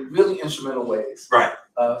in really instrumental ways. Right.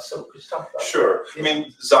 So could you talk about Sure. that? I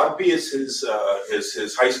mean, Zogby is his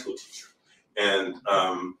high school teacher, and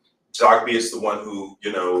Zogby is the one who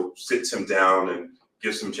sits him down and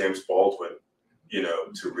gives him James Baldwin,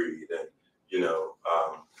 to read, and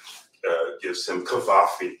gives him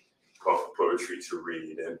Cavafy poetry to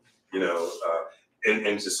read, and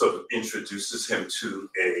and just sort of introduces him to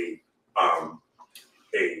the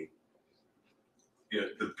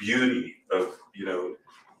beauty of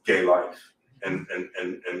gay life and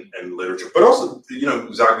literature, but also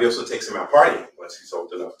Zogby also takes him out partying once he's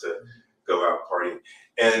old enough to go out partying,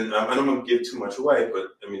 and I don't want to give too much away,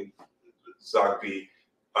 but I mean Zogby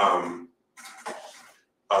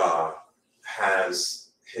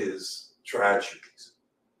has his tragedies,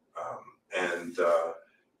 and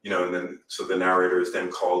then so the narrator is then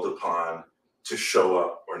called upon to show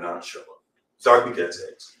up or not show up. Zogby gets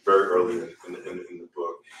eggs very early in the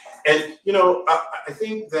book, and I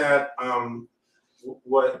think that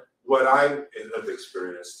what I have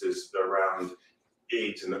experienced is around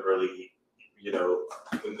AIDS in the early, in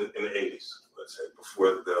the 80s, let's say,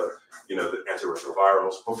 before the the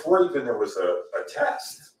antiretrovirals, before even there was a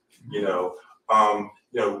test,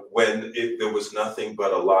 when there was nothing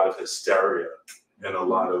but a lot of hysteria and a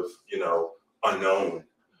lot of, unknown.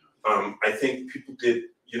 I think people did,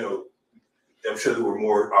 I'm sure there were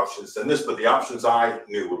more options than this, but the options I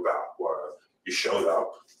knew about were you showed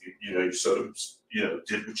up, you sort of,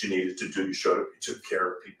 did what you needed to do. You showed up, you took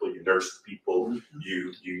care of people, you nursed people,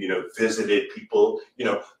 you visited people.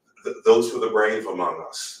 Those were the brave among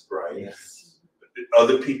us, right? Yes.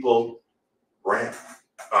 Other people ran.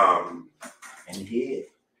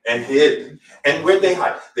 And hid. And where'd they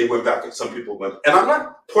hide? They went back, and some people went, and I'm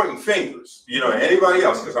not pointing fingers, at anybody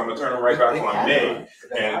else, because I'm gonna turn them right back on me.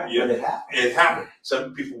 And it happened.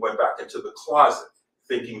 Some people went back into the closet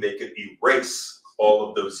thinking they could erase all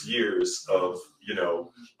of those years of,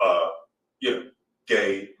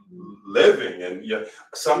 gay living. And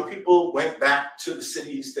some people went back to the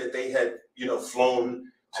cities that they had,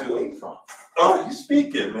 flown to. Away from. Oh, you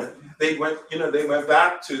speaking, man. They went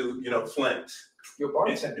back to, Flint. Your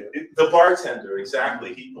bartender. The bartender,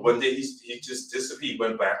 exactly. One day he just disappeared. He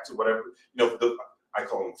went back to whatever, I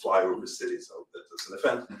call them flyover cities, so that doesn't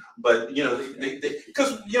offend. But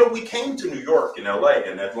because we came to New York and LA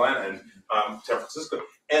and Atlanta and San Francisco,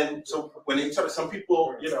 and so when they started, some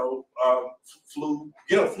people flew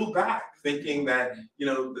back thinking that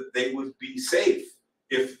that they would be safe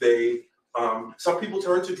if they. Some people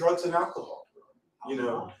turned to drugs and alcohol.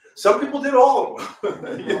 Some people did all of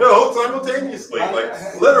them, simultaneously,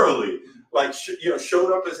 like literally, like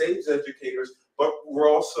showed up as AIDS educators, but were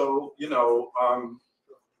also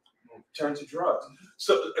turned to drugs.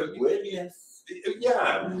 So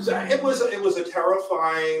yeah, so it was a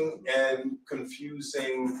terrifying and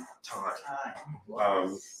confusing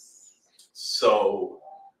time. So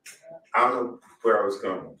I don't know where I was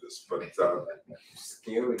going with this, but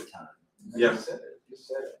Scary time. Yeah. You said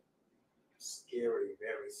it. Scary,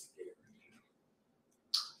 very scary.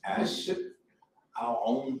 As our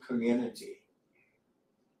own community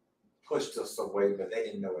pushed us away, but they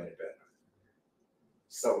didn't know any better.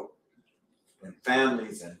 So when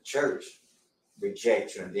families and church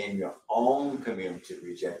reject you, and then your own community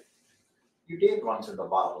reject you, did run to the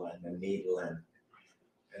bottle and the needle and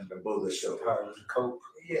the bullet show. Coke.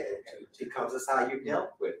 Yeah, because it's how you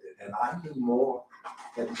dealt with it. And I knew more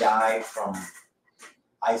that died from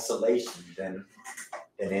isolation than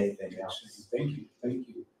anything else. Thank you. I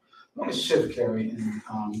want to shift, Cary,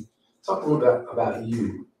 and talk a little bit about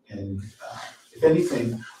you. And if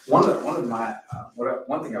anything, one thing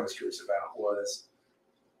I was curious about was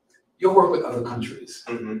your work with other countries,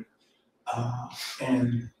 and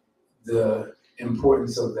the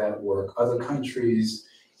importance of that work. Other countries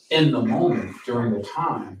in the moment during the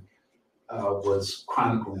time was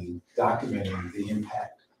chronicling, documenting the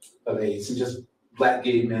impact of AIDS and just Black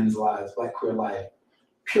gay men's lives, Black queer life,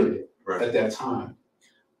 period, right. at that time.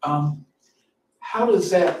 How do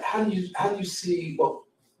you see,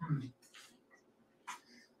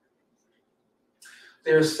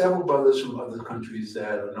 there are several brothers from other countries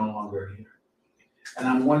that are no longer here. And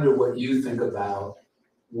I wonder what you think about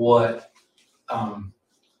what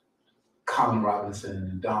Colin Robinson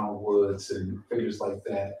and Donald Woods and figures like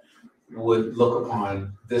that would look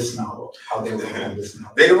upon this novel, how they would look on this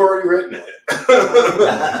novel. They've already written it.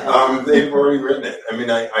 They've already written it. I mean,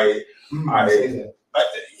 I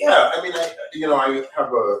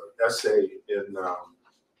have a essay in the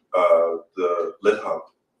LUUv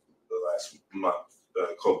the last month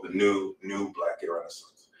called "The New Black Gay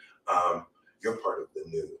Renaissance." You're part of the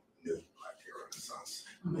new Black Gay Renaissance.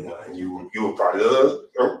 And you were part of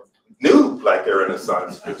the new Black Gay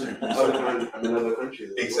Renaissance. Another country.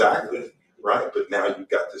 Exactly. Right. But now you've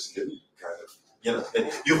got this new kind of,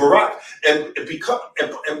 and you've arrived. And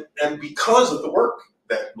because of the work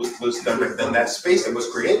that was done in that space that was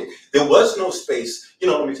created, there was no space.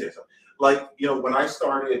 Let me tell you something. Like, when I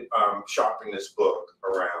started shopping this book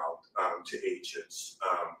around to agents,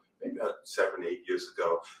 maybe about 7, 8 years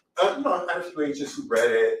ago, I had a few agents who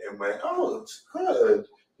read it and went, "Oh, it's good,"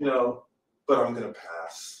 but I'm gonna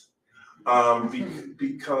pass.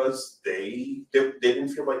 Because they didn't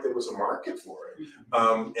feel like there was a market for it.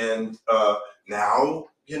 And now,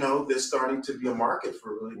 there's starting to be a market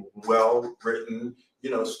for really well-written,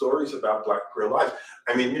 stories about Black queer life.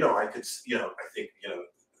 I mean, I could, I think,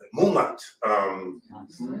 Moonlight,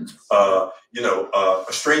 A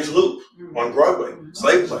Strange Loop on Broadway,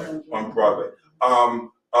 Slave Play on Broadway,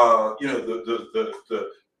 the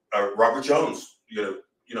Robert Jones, the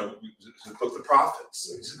book The Prophets.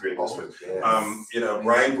 He's a great history.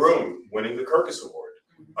 Brian Broom winning the Kirkus Award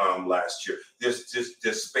last year.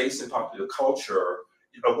 There's space in popular culture.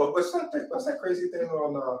 What's that crazy thing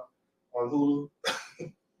on Hulu?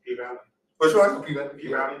 Which one?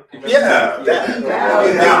 Yeah, that.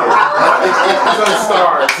 It's on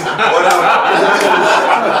Stars.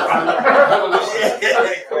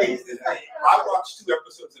 Crazy. I watched 2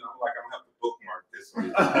 episodes and I'm like, I'm gonna have to bookmark this one.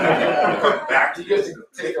 Come back to You guys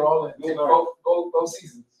take it all in. Take both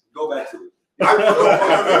seasons.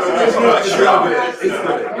 shall. It's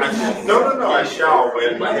good. No, I shall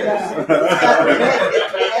win my head.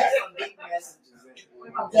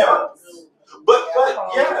 Yeah. But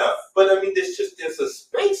yeah, but I mean, there's a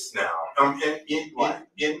space now. In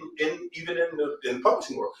even in the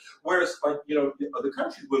publishing world. Whereas, like, you know, the other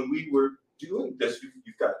countries, when we were doing this,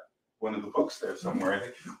 you've got one of the books there somewhere. I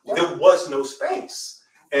think there was no space,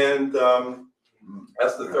 and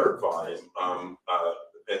that's the third volume.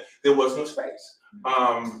 There was no space.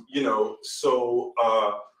 You know, so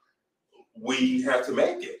we had to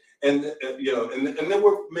make it, and you know, and there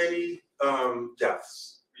were many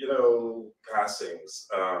deaths. You know, passings,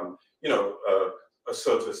 you know,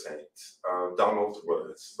 Soto Saint, Donald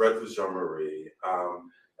Woods, Redwood Jean-Marie, I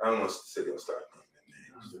don't want to sit here and start naming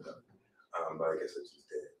names, you know, but I guess I just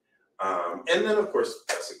did. And then, of course,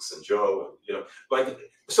 Essex and Joe, and, you know, like,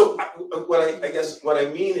 so I guess what I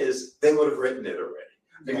mean is they would have written it already.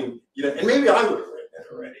 I mean, you know, and maybe I would have written it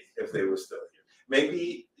already if they were still here.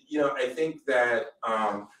 Maybe, you know, I think that,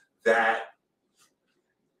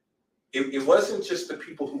 it wasn't just the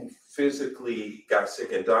people who physically got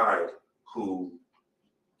sick and died who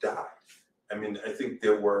died. I mean, I think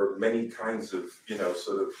there were many kinds of, you know,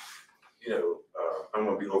 sort of, you know, I don't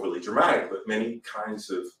want to be overly dramatic, but many kinds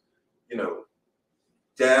of, you know,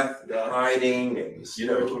 death, hiding, and you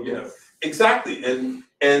know, exactly.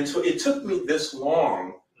 And so it took me this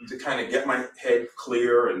long to kind of get my head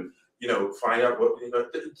clear and, you know, find out what, you know,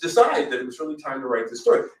 decide that it was really time to write the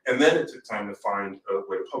story. And then it took time to find a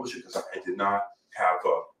way to publish it because I did not have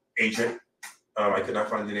an agent. I could not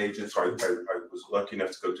find an agent, so I was lucky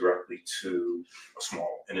enough to go directly to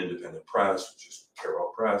an independent press, which is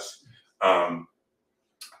Carol Press.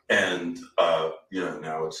 And you know,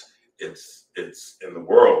 now it's in the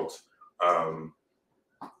world.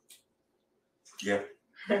 Yeah.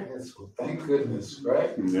 Yes, well, thank goodness,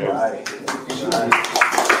 right? Yeah. Right.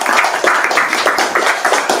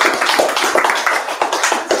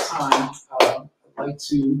 I'd like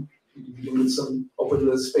to begin with open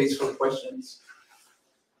the space for questions.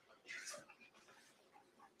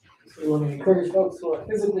 We want to encourage folks who are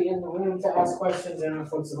physically in the room to ask questions, and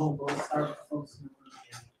folks at home, but let's start with the folks in the room.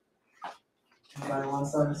 Anybody want to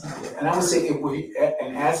start something? And I would say,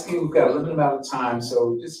 and asking, we've got a limited amount of time,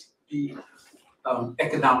 so just be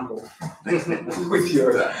economical with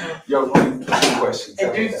your questions.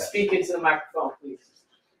 And do speak into the microphone, please.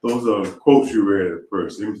 Those are quotes you read at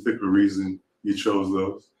first. Any particular reason you chose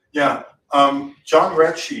those? Yeah, John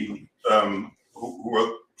Recchi, who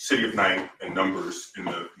wrote City of Night and Numbers in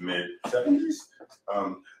the mid-70s,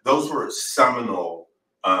 those were seminal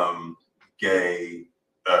gay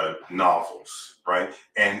novels, right?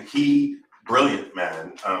 And brilliant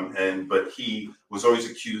man, but he was always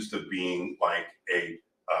accused of being like a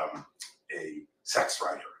sex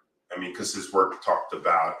writer. I mean, because his work talked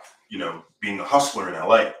about, you know, being a hustler in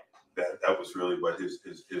LA. That was really what his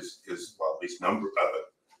well, at least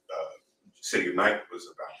City of Night was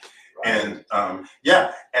about. Right. And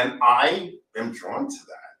yeah, and I am drawn to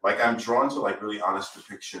that. Like, I'm drawn to like really honest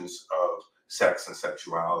depictions of sex and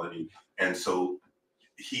sexuality. And so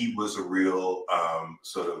he was a real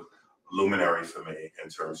sort of luminary for me in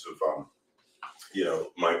terms of you know,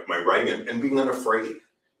 my writing and being unafraid,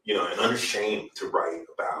 you know, and unashamed to write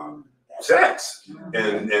about sex.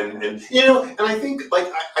 And you know, and I think,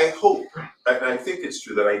 like, I hope, and I think it's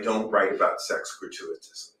true that I don't write about sex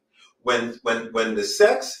gratuitously. When the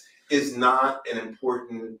sex is not an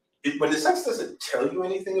important, when the sex doesn't tell you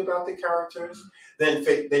anything about the characters, then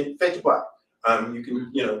fade to black. You can,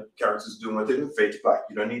 you know, characters doing what they do, fade to black.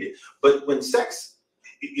 You don't need it. But when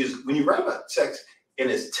you write about sex and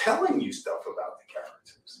it's telling you stuff about the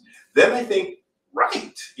characters, then I think,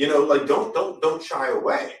 right, you know, like, don't shy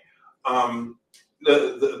away.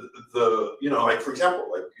 You know, like, for example,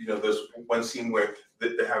 like, you know, there's one scene where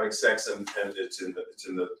they're having sex and it's in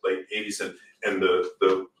the late 80s and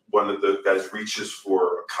the one of the guys reaches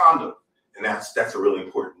for a condom, and that's a really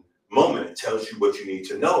important moment. It tells you what you need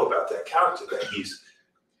to know about that character, that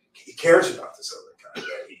he cares about this other guy,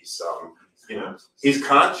 that he's you know, he's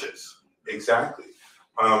conscious. Exactly.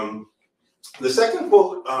 The second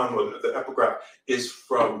quote, the epigraph, is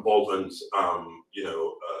from Baldwin's you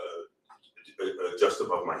know, Just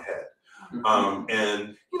Above My Head.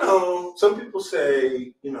 And, you know, some people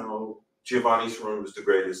say, you know, Giovanni's Room is the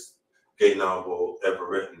greatest gay novel ever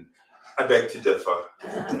written. I beg to differ.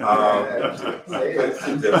 You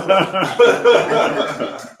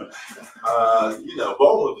know,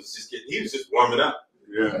 Baldwin was he was just warming up.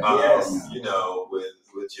 Yeah. You know,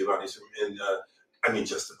 with Giovanni's Room, and I mean,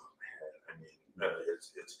 Just Above My Head. I mean,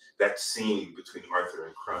 that scene between Arthur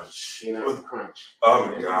and Crunch. You know, crunch. Oh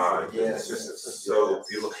my God! Yes. It's just so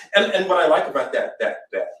beautiful. And what I like about that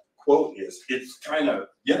quote is it's kind of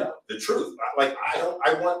the truth.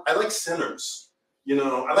 I like sinners.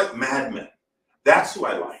 I like madmen. That's who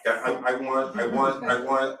I like. I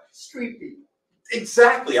want Street people.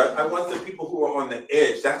 exactly. I want the people who are on the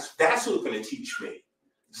edge. That's who's going to teach me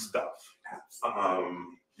stuff.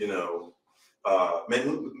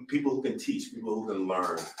 People who can teach, people who can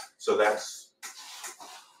learn. So that's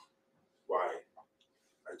why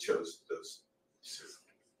I chose those.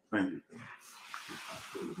 Thank you.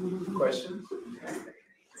 Question?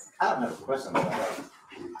 I don't have a question, but I have a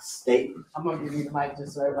statement. I'm gonna give you the mic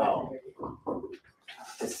just so everybody can hear you.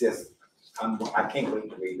 It's just, I can't wait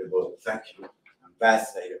to read the book. Thank you. I'm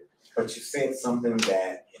fascinated. But you said something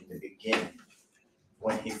that in the beginning,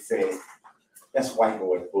 when he said, that's white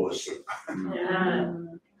boy bullshit. Yeah.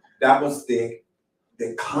 That was the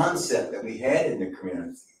concept that we had in the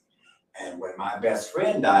community. And when my best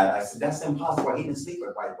friend died, I said, that's impossible. He didn't sleep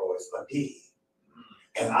with white boys, but he.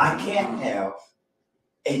 And I can't have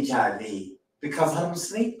HIV because I don't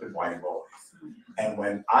sleep with white boys. And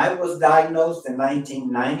when I was diagnosed in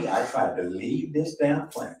 1990, I tried to leave this damn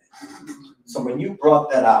planet. So when you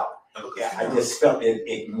brought that out, I just felt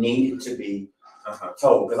it needed to be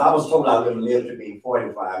told. Because I was told I wouldn't live to be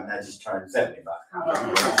 45, and I just turned 75.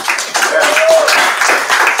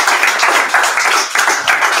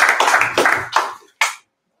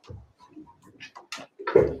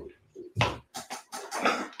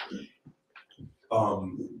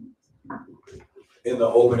 In the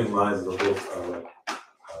opening lines of the book,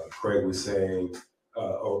 Craig was saying,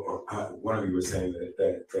 or one of you was saying that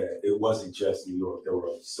it wasn't just New York. There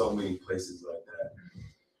were so many places like that.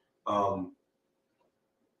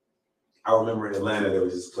 I remember in Atlanta there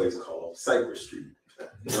was this place called Cypress Street.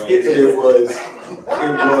 Right? It was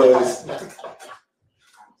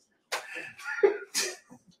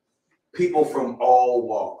people from all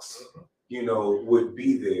walks, would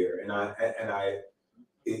be there, and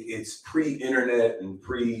it's pre-internet and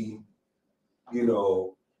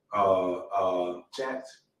Chat.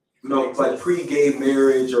 No, like pre-gay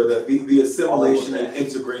marriage or the assimilation and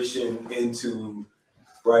integration into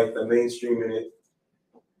the mainstream in it.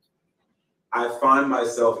 I find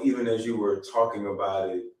myself, even as you were talking about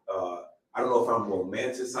it, I don't know if I'm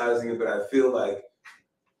romanticizing it, but I feel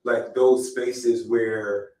like those spaces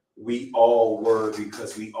where we all were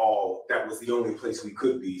because that was the only place we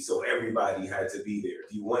could be. So everybody had to be there.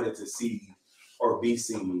 If you wanted to see or be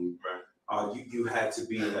seen, you had to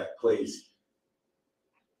be in that place.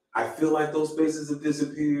 I feel like those spaces have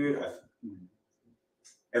disappeared.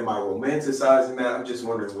 Am I romanticizing that? I'm just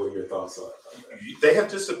wondering what your thoughts are. They have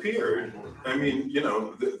disappeared. I mean,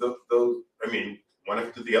 one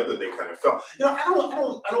after the other, they kind of fell. I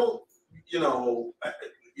don't,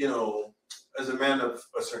 as a man of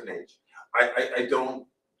a certain age, I don't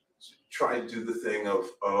try to do the thing of,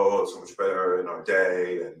 oh, it's so much better in our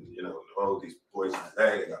day, and these boys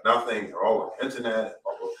today, they got nothing, they're all on the internet,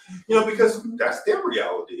 because that's their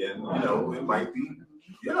reality, and it might be,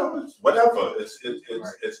 it's whatever. It's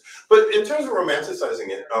but in terms of romanticizing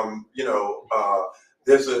it,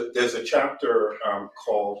 there's a chapter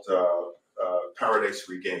called Paradise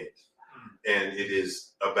Regained. And it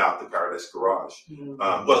is about the Paradise Garage.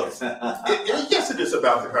 Yes, it is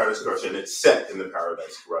about the Paradise Garage, and it's set in the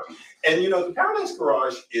Paradise Garage. And the Paradise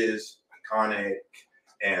Garage is iconic,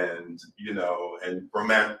 and and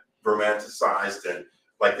romanticized, and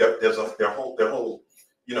their whole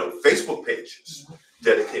Facebook pages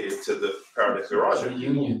dedicated to the Paradise Garage.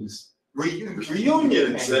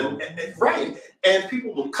 Reunions, and right, and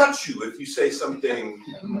people will cut you if you say something,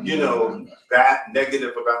 bad,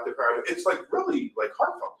 negative about the Paradise. It's really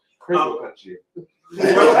heartfelt. Critical cut you.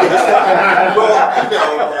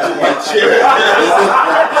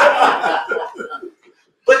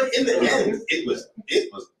 But in the end, it was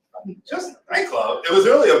just a nightclub. It was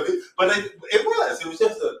really it was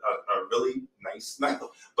just a really nice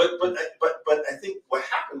nightclub. But I think what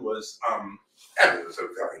happened was it was a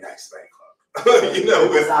very nice nightclub.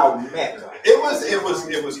 It was our mecca.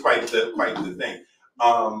 It was quite the thing.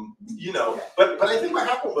 But I think what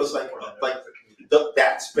happened was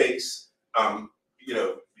that space.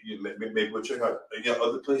 Maybe what you heard.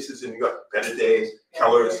 Other places in New York, Better Days,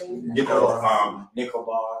 Keller's, Nickel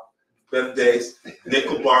Bar, Better Days,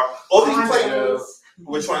 Nickel Bar, all these places.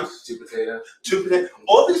 Which ones? Two Potato.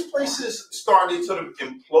 All these places started sort of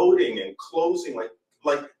imploding and closing,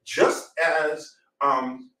 just as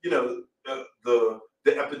the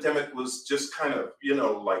epidemic was just kind of,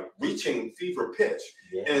 like reaching fever pitch.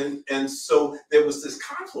 Yeah. And so there was this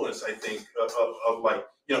confluence, I think, of like,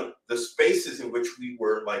 the spaces in which we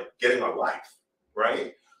were like getting our life,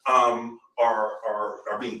 right? Are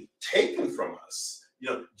being taken from us,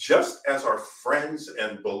 just as our friends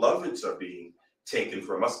and beloveds are being taken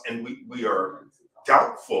from us, and we are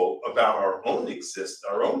doubtful about our own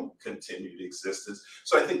continued existence.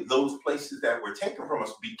 So I think those places that were taken from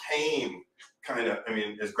us became kind of,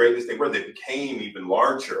 as great as they were, they became even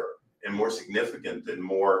larger and more significant and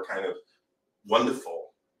more kind of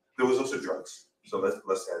wonderful. There was also drugs. So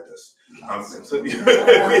let's add this. So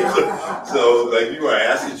like you were an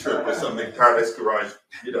acid trip or something, Paradise Garage,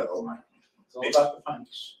 It's all about the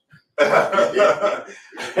punch.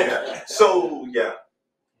 yeah. So yeah.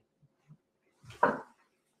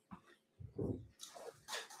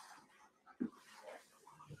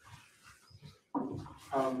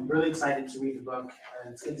 I'm really excited to read the book,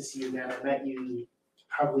 and it's good to see you again. I met you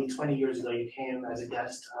probably 20 years ago. You came as a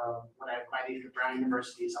guest when I invited you to Brown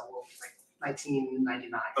University, so like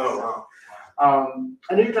 1999. Oh, wow.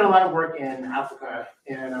 I know you've done a lot of work in Africa,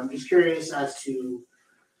 and I'm just curious as to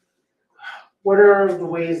what are the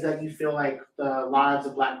ways that you feel like the lives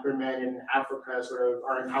of Black queer men in Africa sort of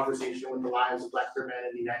are in conversation with the lives of Black queer men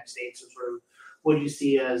in the United States, and sort of what do you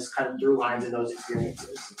see as kind of through lines in those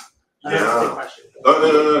experiences? Yeah. That's a big question.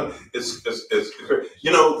 No. It's the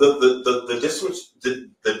distance, the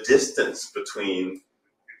distance between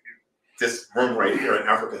this room right here in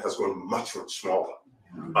Africa has grown much smaller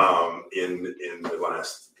in the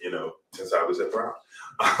last, since I was at Brown.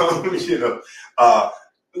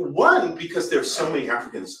 One, because there's so many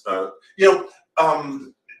Africans,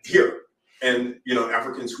 here, and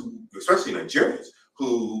Africans who, especially Nigerians,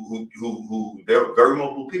 who they're very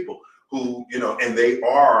mobile people who, and they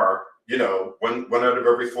are, one out of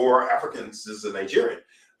every 4 Africans is a Nigerian.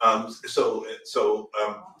 So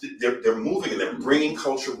they're moving and they're bringing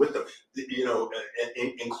culture with them,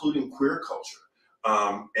 including queer culture,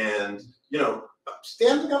 and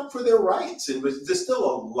standing up for their rights. And there's still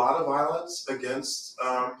a lot of violence against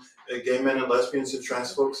gay men and lesbians and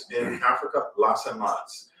trans folks in Africa, lots and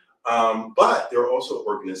lots. But there are also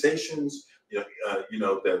organizations, that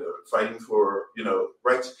are fighting for,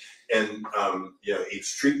 rights, and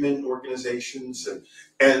AIDS treatment organizations,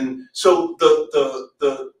 and so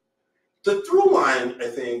the through line, I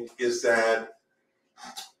think, is that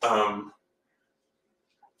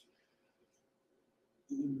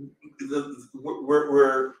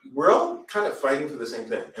we're all kind of fighting for the same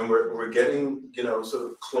thing, and we're getting sort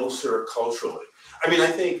of closer culturally. I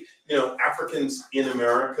think Africans in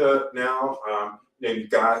America now.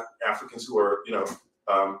 You've got Africans who are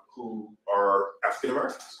African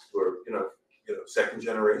Americans, who are second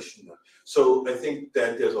generation. So I think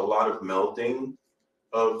that there's a lot of melding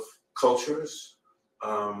of cultures.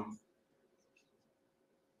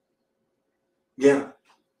 Yeah.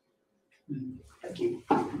 Thank you.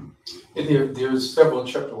 And there's several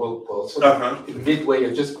chapters, midway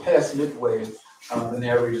or just past midway, the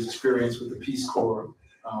narrator's experience with the Peace Corps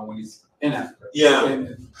when he's in Africa. Yeah.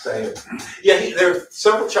 There are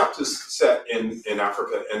several chapters set in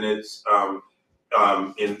Africa, and it's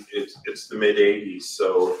it's the mid '80s,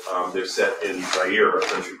 so they're set in Zaire, a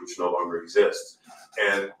country which no longer exists,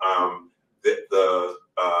 and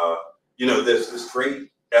there's this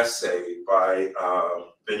great essay by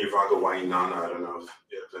Binyavanga Wainaina. I don't know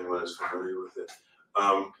if anyone is familiar with it.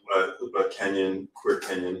 A queer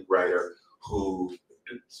Kenyan writer who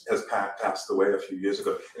has passed away a few years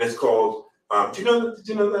ago, and it's called. Do you know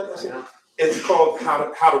that essay? Yeah. It's called How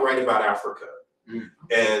to Write About Africa, and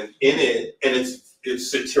in it, and it's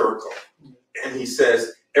satirical, and he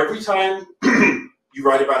says every time you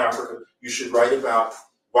write about Africa, you should write about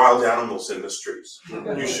wild animals in the streets.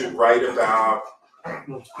 You should write about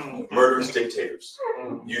murderous dictators.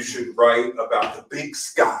 You should write about the big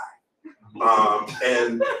sky.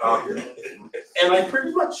 And I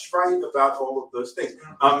pretty much write about all of those things.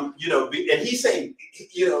 And he's saying,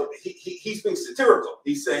 he's being satirical.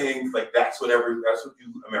 He's saying like that's what you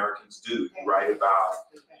Americans do. You write about,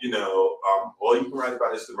 all you can write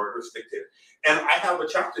about is the murderous dictator. And I have a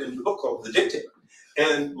chapter in the book called The Dictator.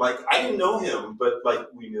 And like I didn't know him, but like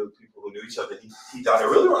we knew people who knew each other. He thought I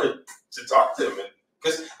really wanted to talk to him,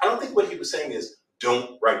 because I don't think what he was saying is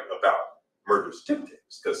don't write about murderous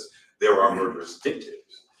dictators, because there are murderous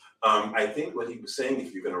dictators. I think what he was saying,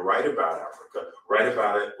 if you're going to write about Africa, write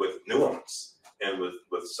about it with nuance and with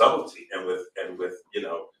subtlety and with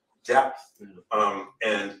depth.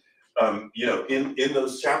 In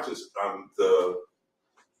those chapters, the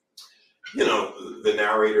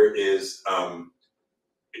narrator is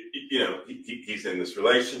he he's in this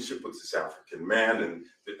relationship with this African man, and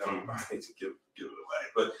I hate to give it away,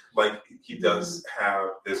 but like he does have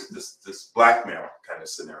this blackmail kind of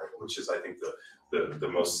scenario, which is I think the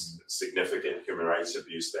most significant human rights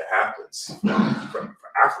abuse that happens for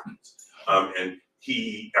Africans, and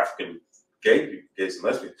African gays and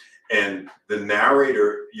lesbians, and the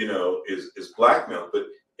narrator, is blackmailed, but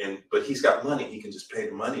he's got money, he can just pay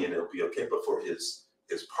the money and it'll be okay. But for his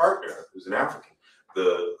partner, who's an African,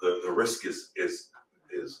 the risk is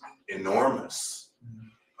enormous.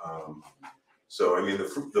 So I mean,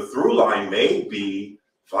 the through line may be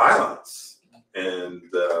violence and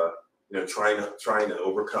trying to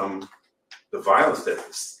overcome the violence that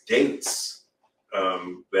the states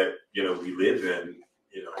that we live in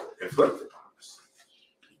inflict upon us.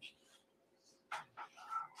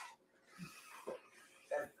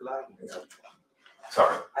 That blackmail.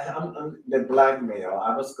 Sorry. I'm the blackmail.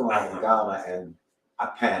 I was going to Ghana and I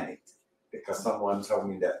panicked because someone told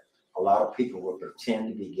me that a lot of people would pretend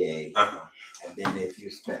to be gay, and then if you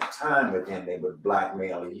spent time with them, they would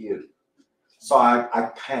blackmail you. So I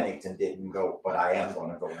panicked and didn't go, but I am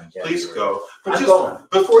going to go in January. Please go. But I'm just going.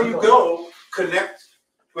 before you go, connect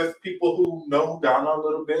with people who know Ghana a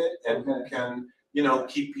little bit and who can,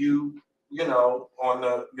 keep you, on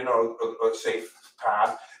a safe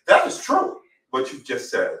path. That is true, what you just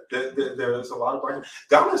said. There's a lot of black.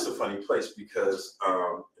 Ghana is a funny place because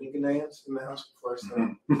any Ghanaians in the house before I start?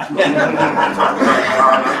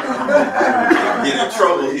 Get in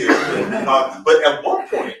trouble here. But at one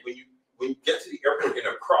point, when you get to the airport in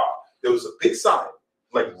Accra, there was a big sign,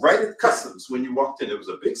 like right at customs when you walked in, there was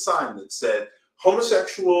a big sign that said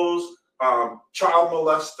homosexuals, child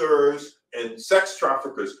molesters, and sex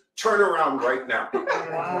traffickers, turn around right now.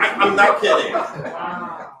 I'm not kidding.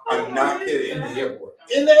 I'm not kidding. In the airport.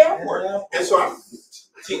 In the airport. And so I'm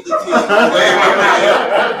this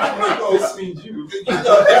means you. This means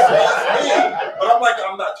me. But I'm like,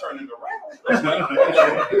 I'm not turning around.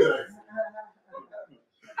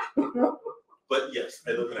 But yes,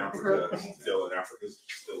 I live in Africa still, and Africa is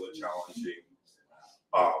still a challenging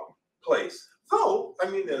place. Though, I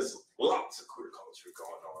mean, there's lots of queer culture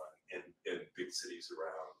going on in big cities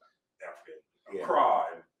around Africa, Accra,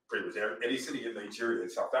 and pretty much any city in Nigeria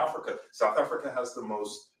and South Africa. South Africa has the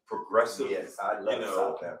most progressive, South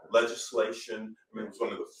Africa. Legislation. I mean, it's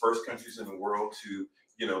one of the first countries in the world to,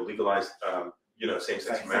 legalize,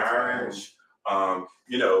 same-sex marriage.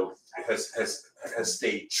 Has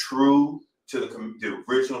stayed true to the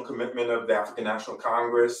original commitment of the African National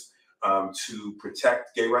Congress to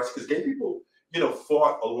protect gay rights, because gay people,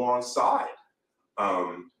 fought alongside,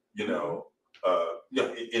 in the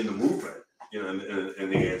movement, in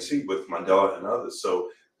the ANC with Mandela and others. So,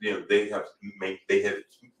 they have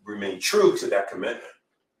remained true to that commitment.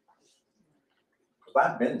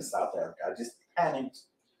 I've been to South Africa. I just panicked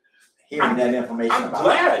hearing that information. I'm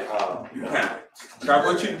glad you panicked. I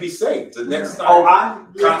want you to be safe. The next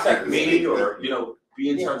time, contact me or be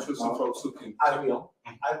in touch with some folks who can. I will,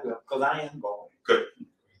 because I am going. Good.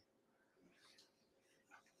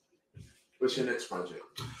 What's your next project?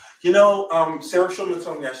 Sarah Schulman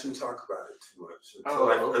told me I shouldn't talk about it too much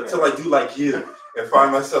until I do like you and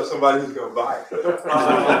find myself somebody who's gonna buy it. But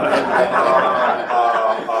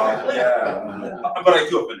I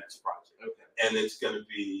do have a next project, and it's gonna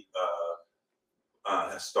be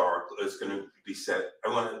historical. It's gonna be set. I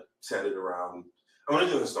want to set it around. I want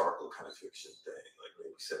to do a historical kind of fiction thing, like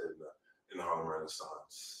maybe set it in the Harlem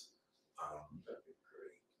Renaissance. That'd be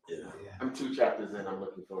great. Yeah. I'm 2 chapters in. I'm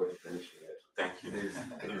looking forward to finishing it. Thank you. It is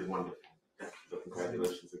wonderful. So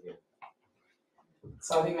congratulations again.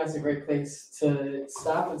 So I think that's a great place to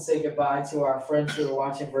stop and say goodbye to our friends who are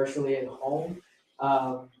watching virtually at home.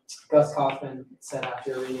 Gus Kaufman said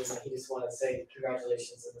after reading that he just wanted to say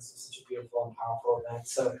congratulations, and this was such a beautiful and powerful event.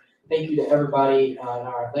 So thank you to everybody in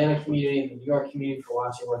our Atlanta community and the New York community for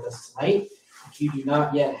watching with us tonight. If you do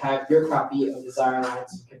not yet have your copy of Desire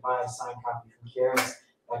Lines, you can buy a signed copy from Charis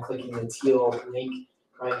by clicking the teal link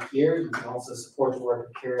right here. You can also support the work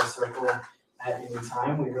of Charis Circle at any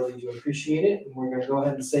time. We really do appreciate it. And we're going to go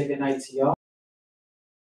ahead and say goodnight to y'all.